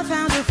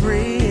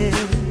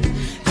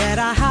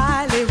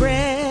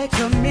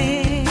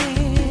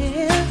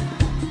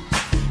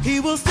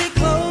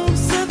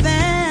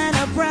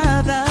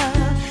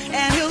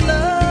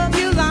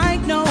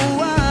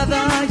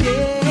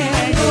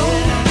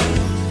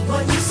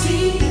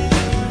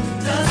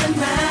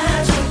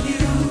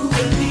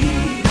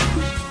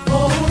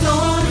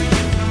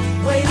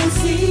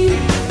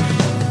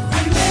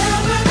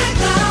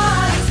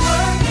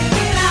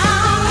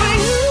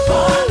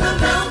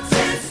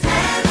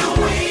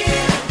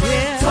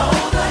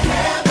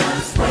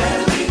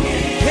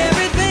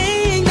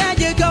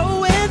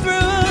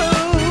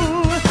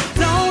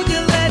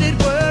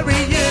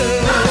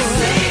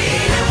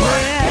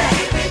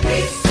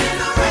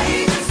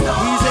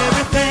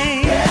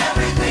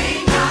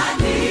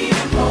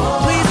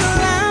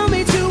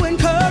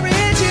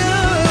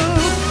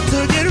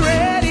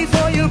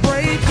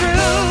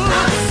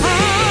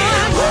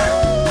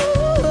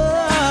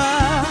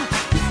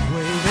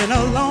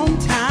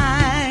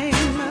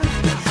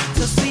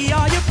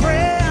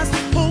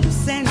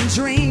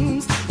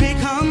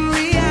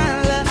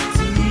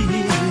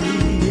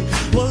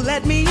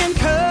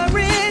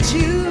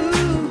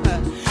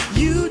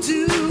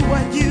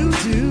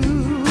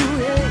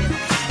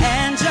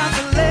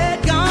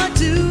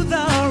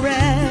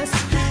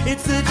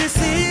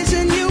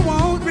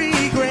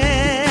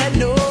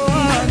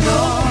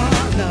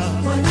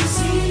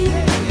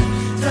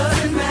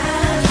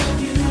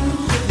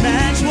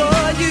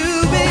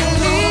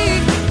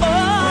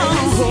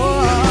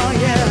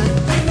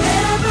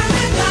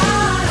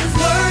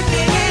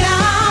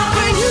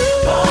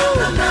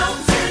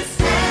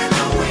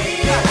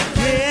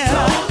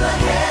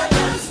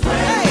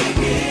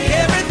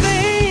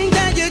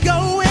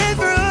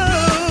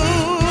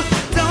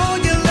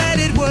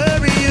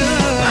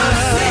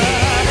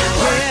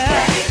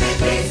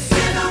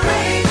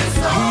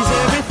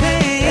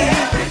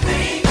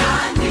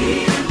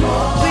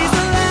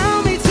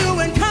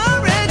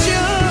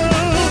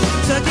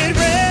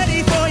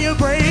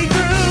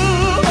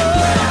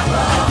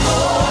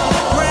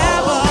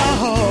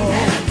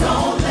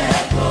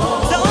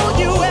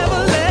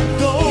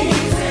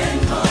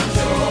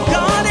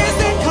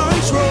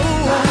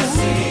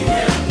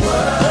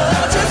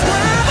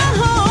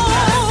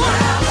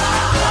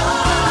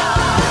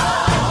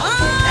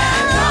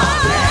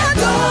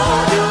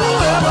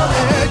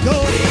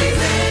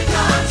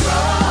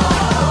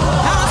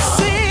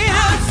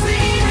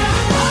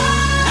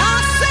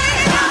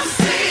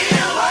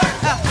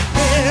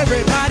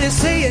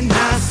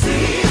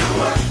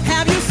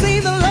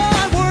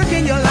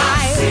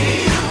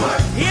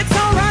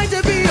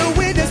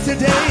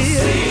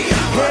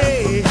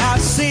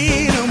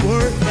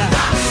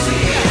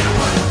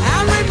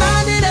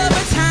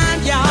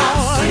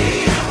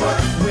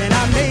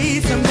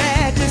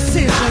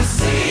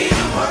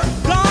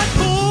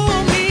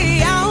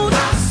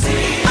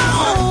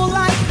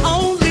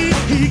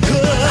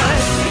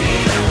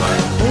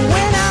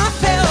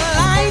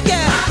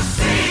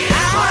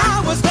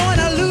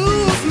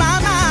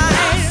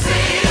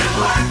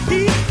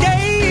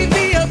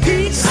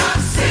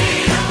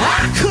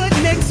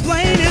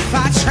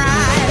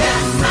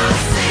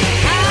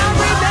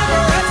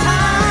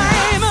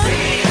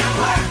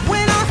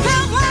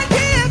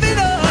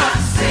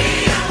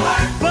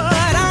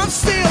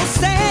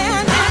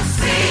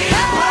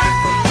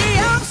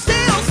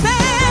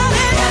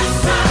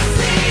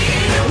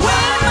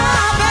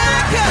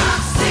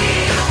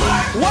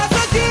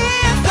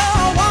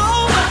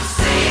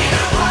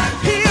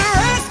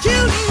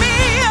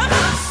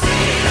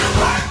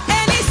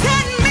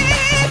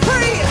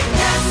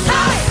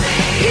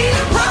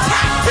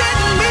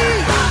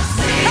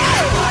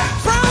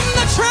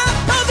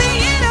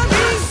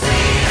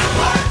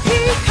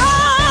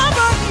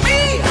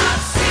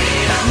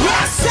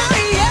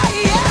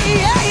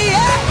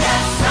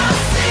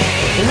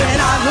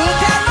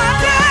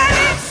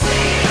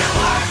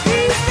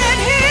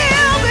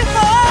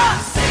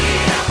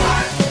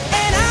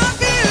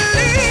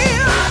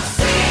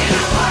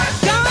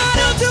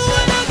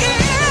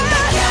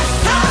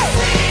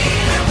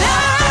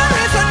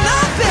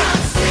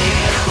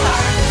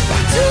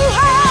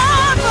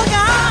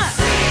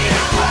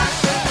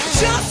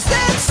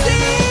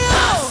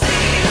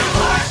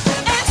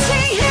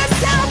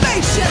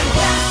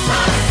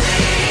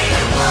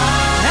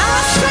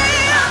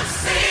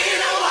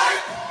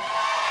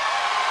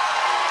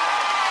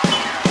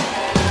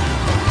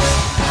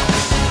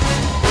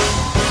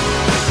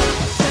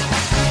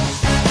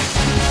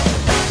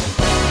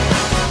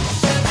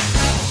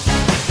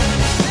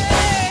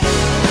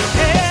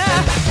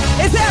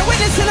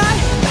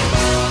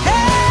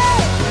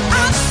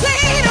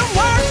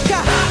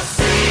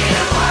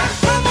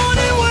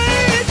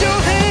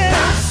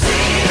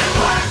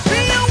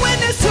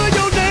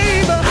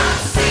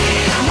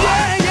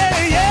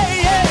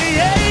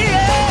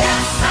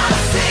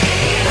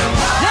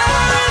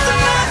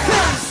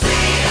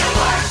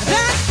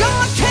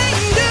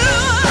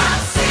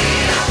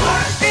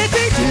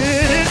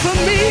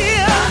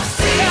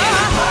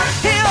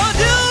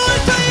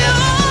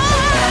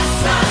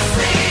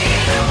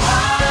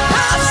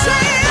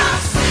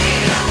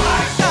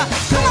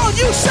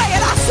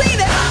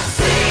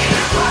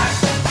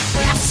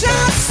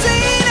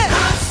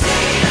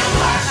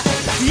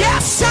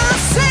 Yes, I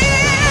see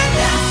it.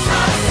 Yes,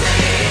 I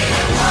see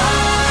it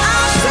work. I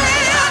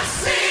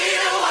see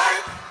it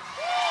work.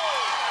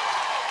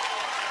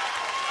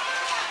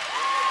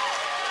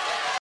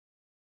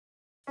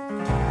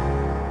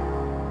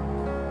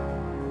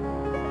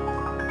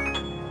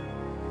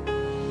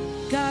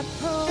 God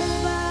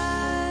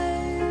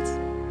provides,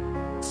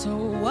 so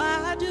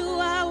why do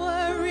I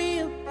worry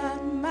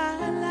about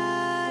my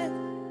life?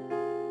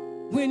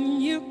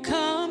 When you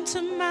come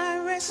to my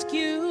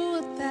rescue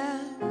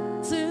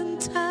 1,000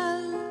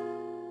 times,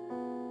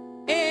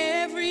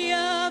 every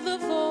other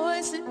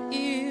voice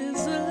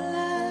is a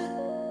lie.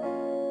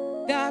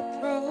 God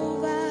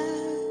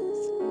provides,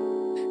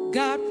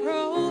 God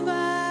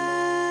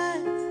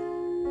provides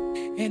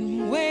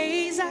in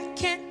ways I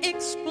can't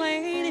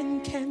explain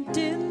and can't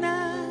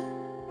deny.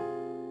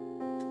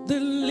 The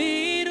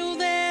little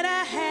that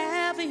I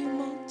have, He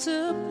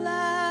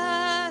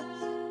multiplies.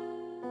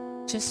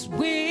 Just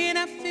when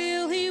I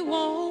feel He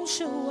won't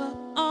show up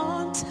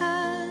on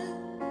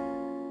time,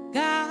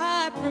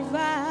 God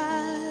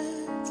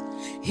provides.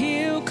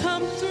 He'll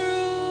come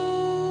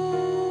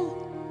through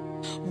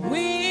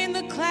when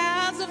the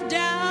clouds of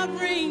doubt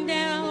rain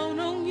down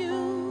on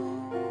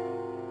you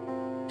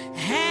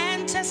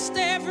and test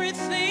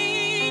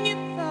everything you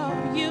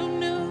thought you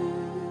knew.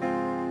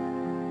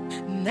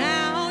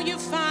 Now you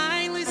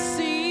finally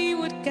see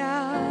what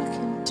God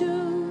can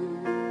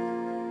do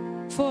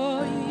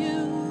for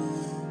you.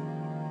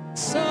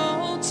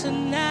 So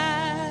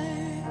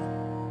tonight,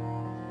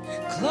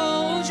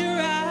 close your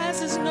eyes,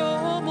 there's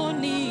no more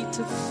need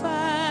to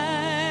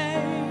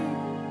fight.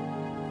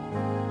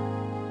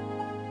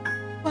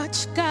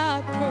 Watch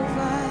God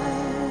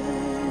provide.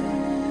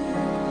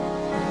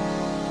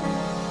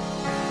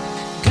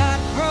 God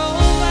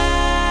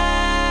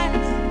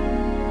provides.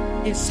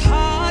 It's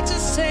hard to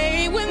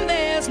say when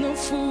there's no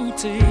food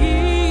to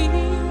eat,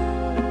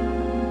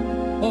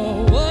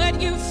 or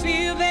what you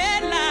feel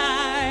that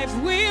life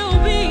will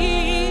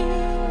be.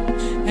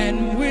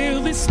 And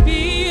will this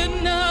be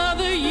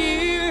another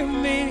year of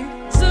misery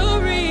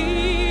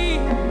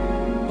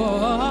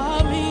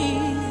for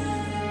me?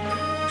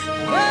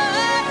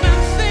 But my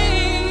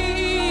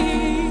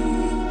faith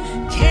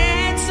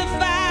can't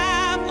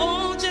survive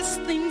on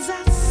just things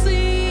I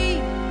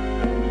see,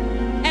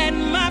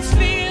 and my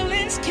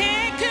feelings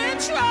can't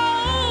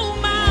control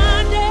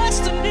my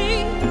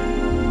destiny.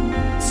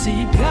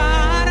 See,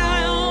 God,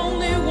 I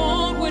only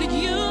want what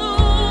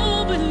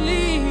you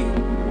believe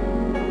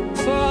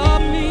for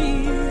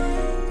me.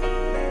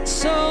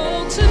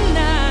 So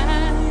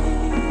tonight,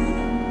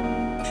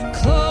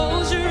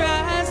 close your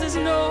eyes, there's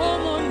no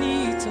more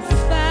need to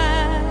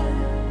fight.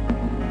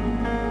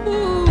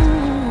 Ooh,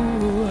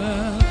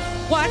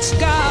 watch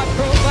God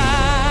provide.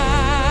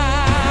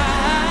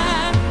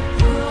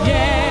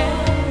 Yeah,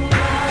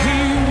 He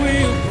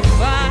will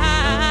provide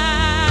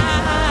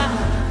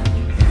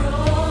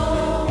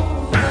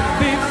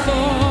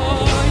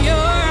before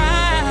your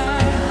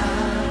eyes.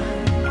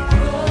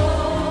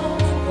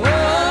 Oh,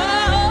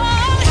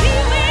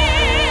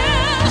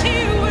 He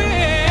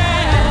will.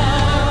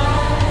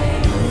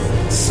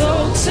 So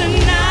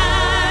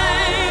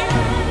tonight,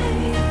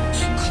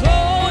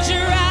 close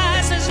your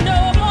eyes, there's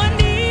no more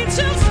need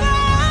to fight.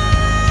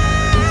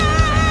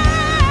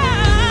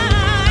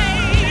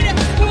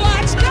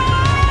 Watch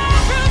God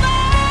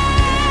provide.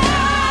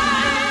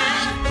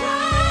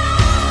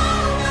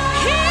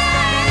 He'll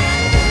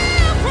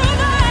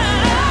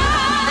provide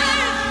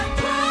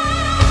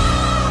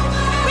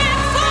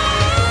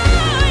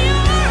before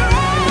your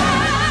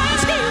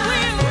eyes. He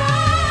will.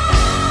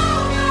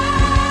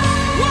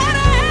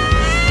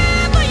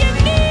 Whatever you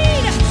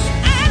need,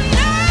 I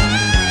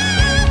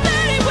know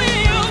that He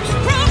will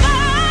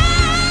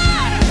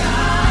provide.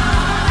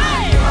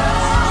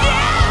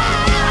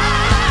 Yeah,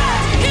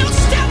 He'll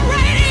step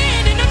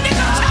right in the nick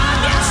of time.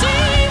 Yes, He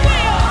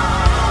will.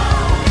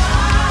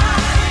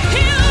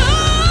 He'll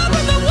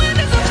open the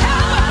windows of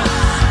heaven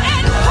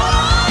and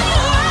pour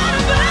you out a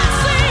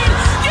blessing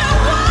you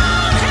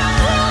won't have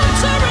room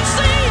to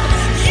receive.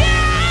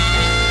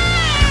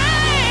 Yeah.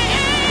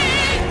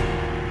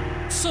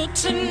 So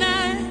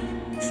tonight,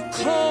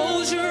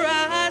 close your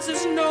eyes,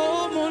 there's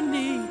no more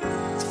need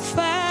to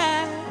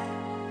fight.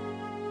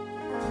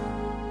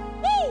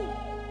 Woo!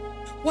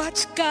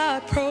 Watch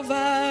God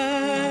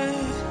provide.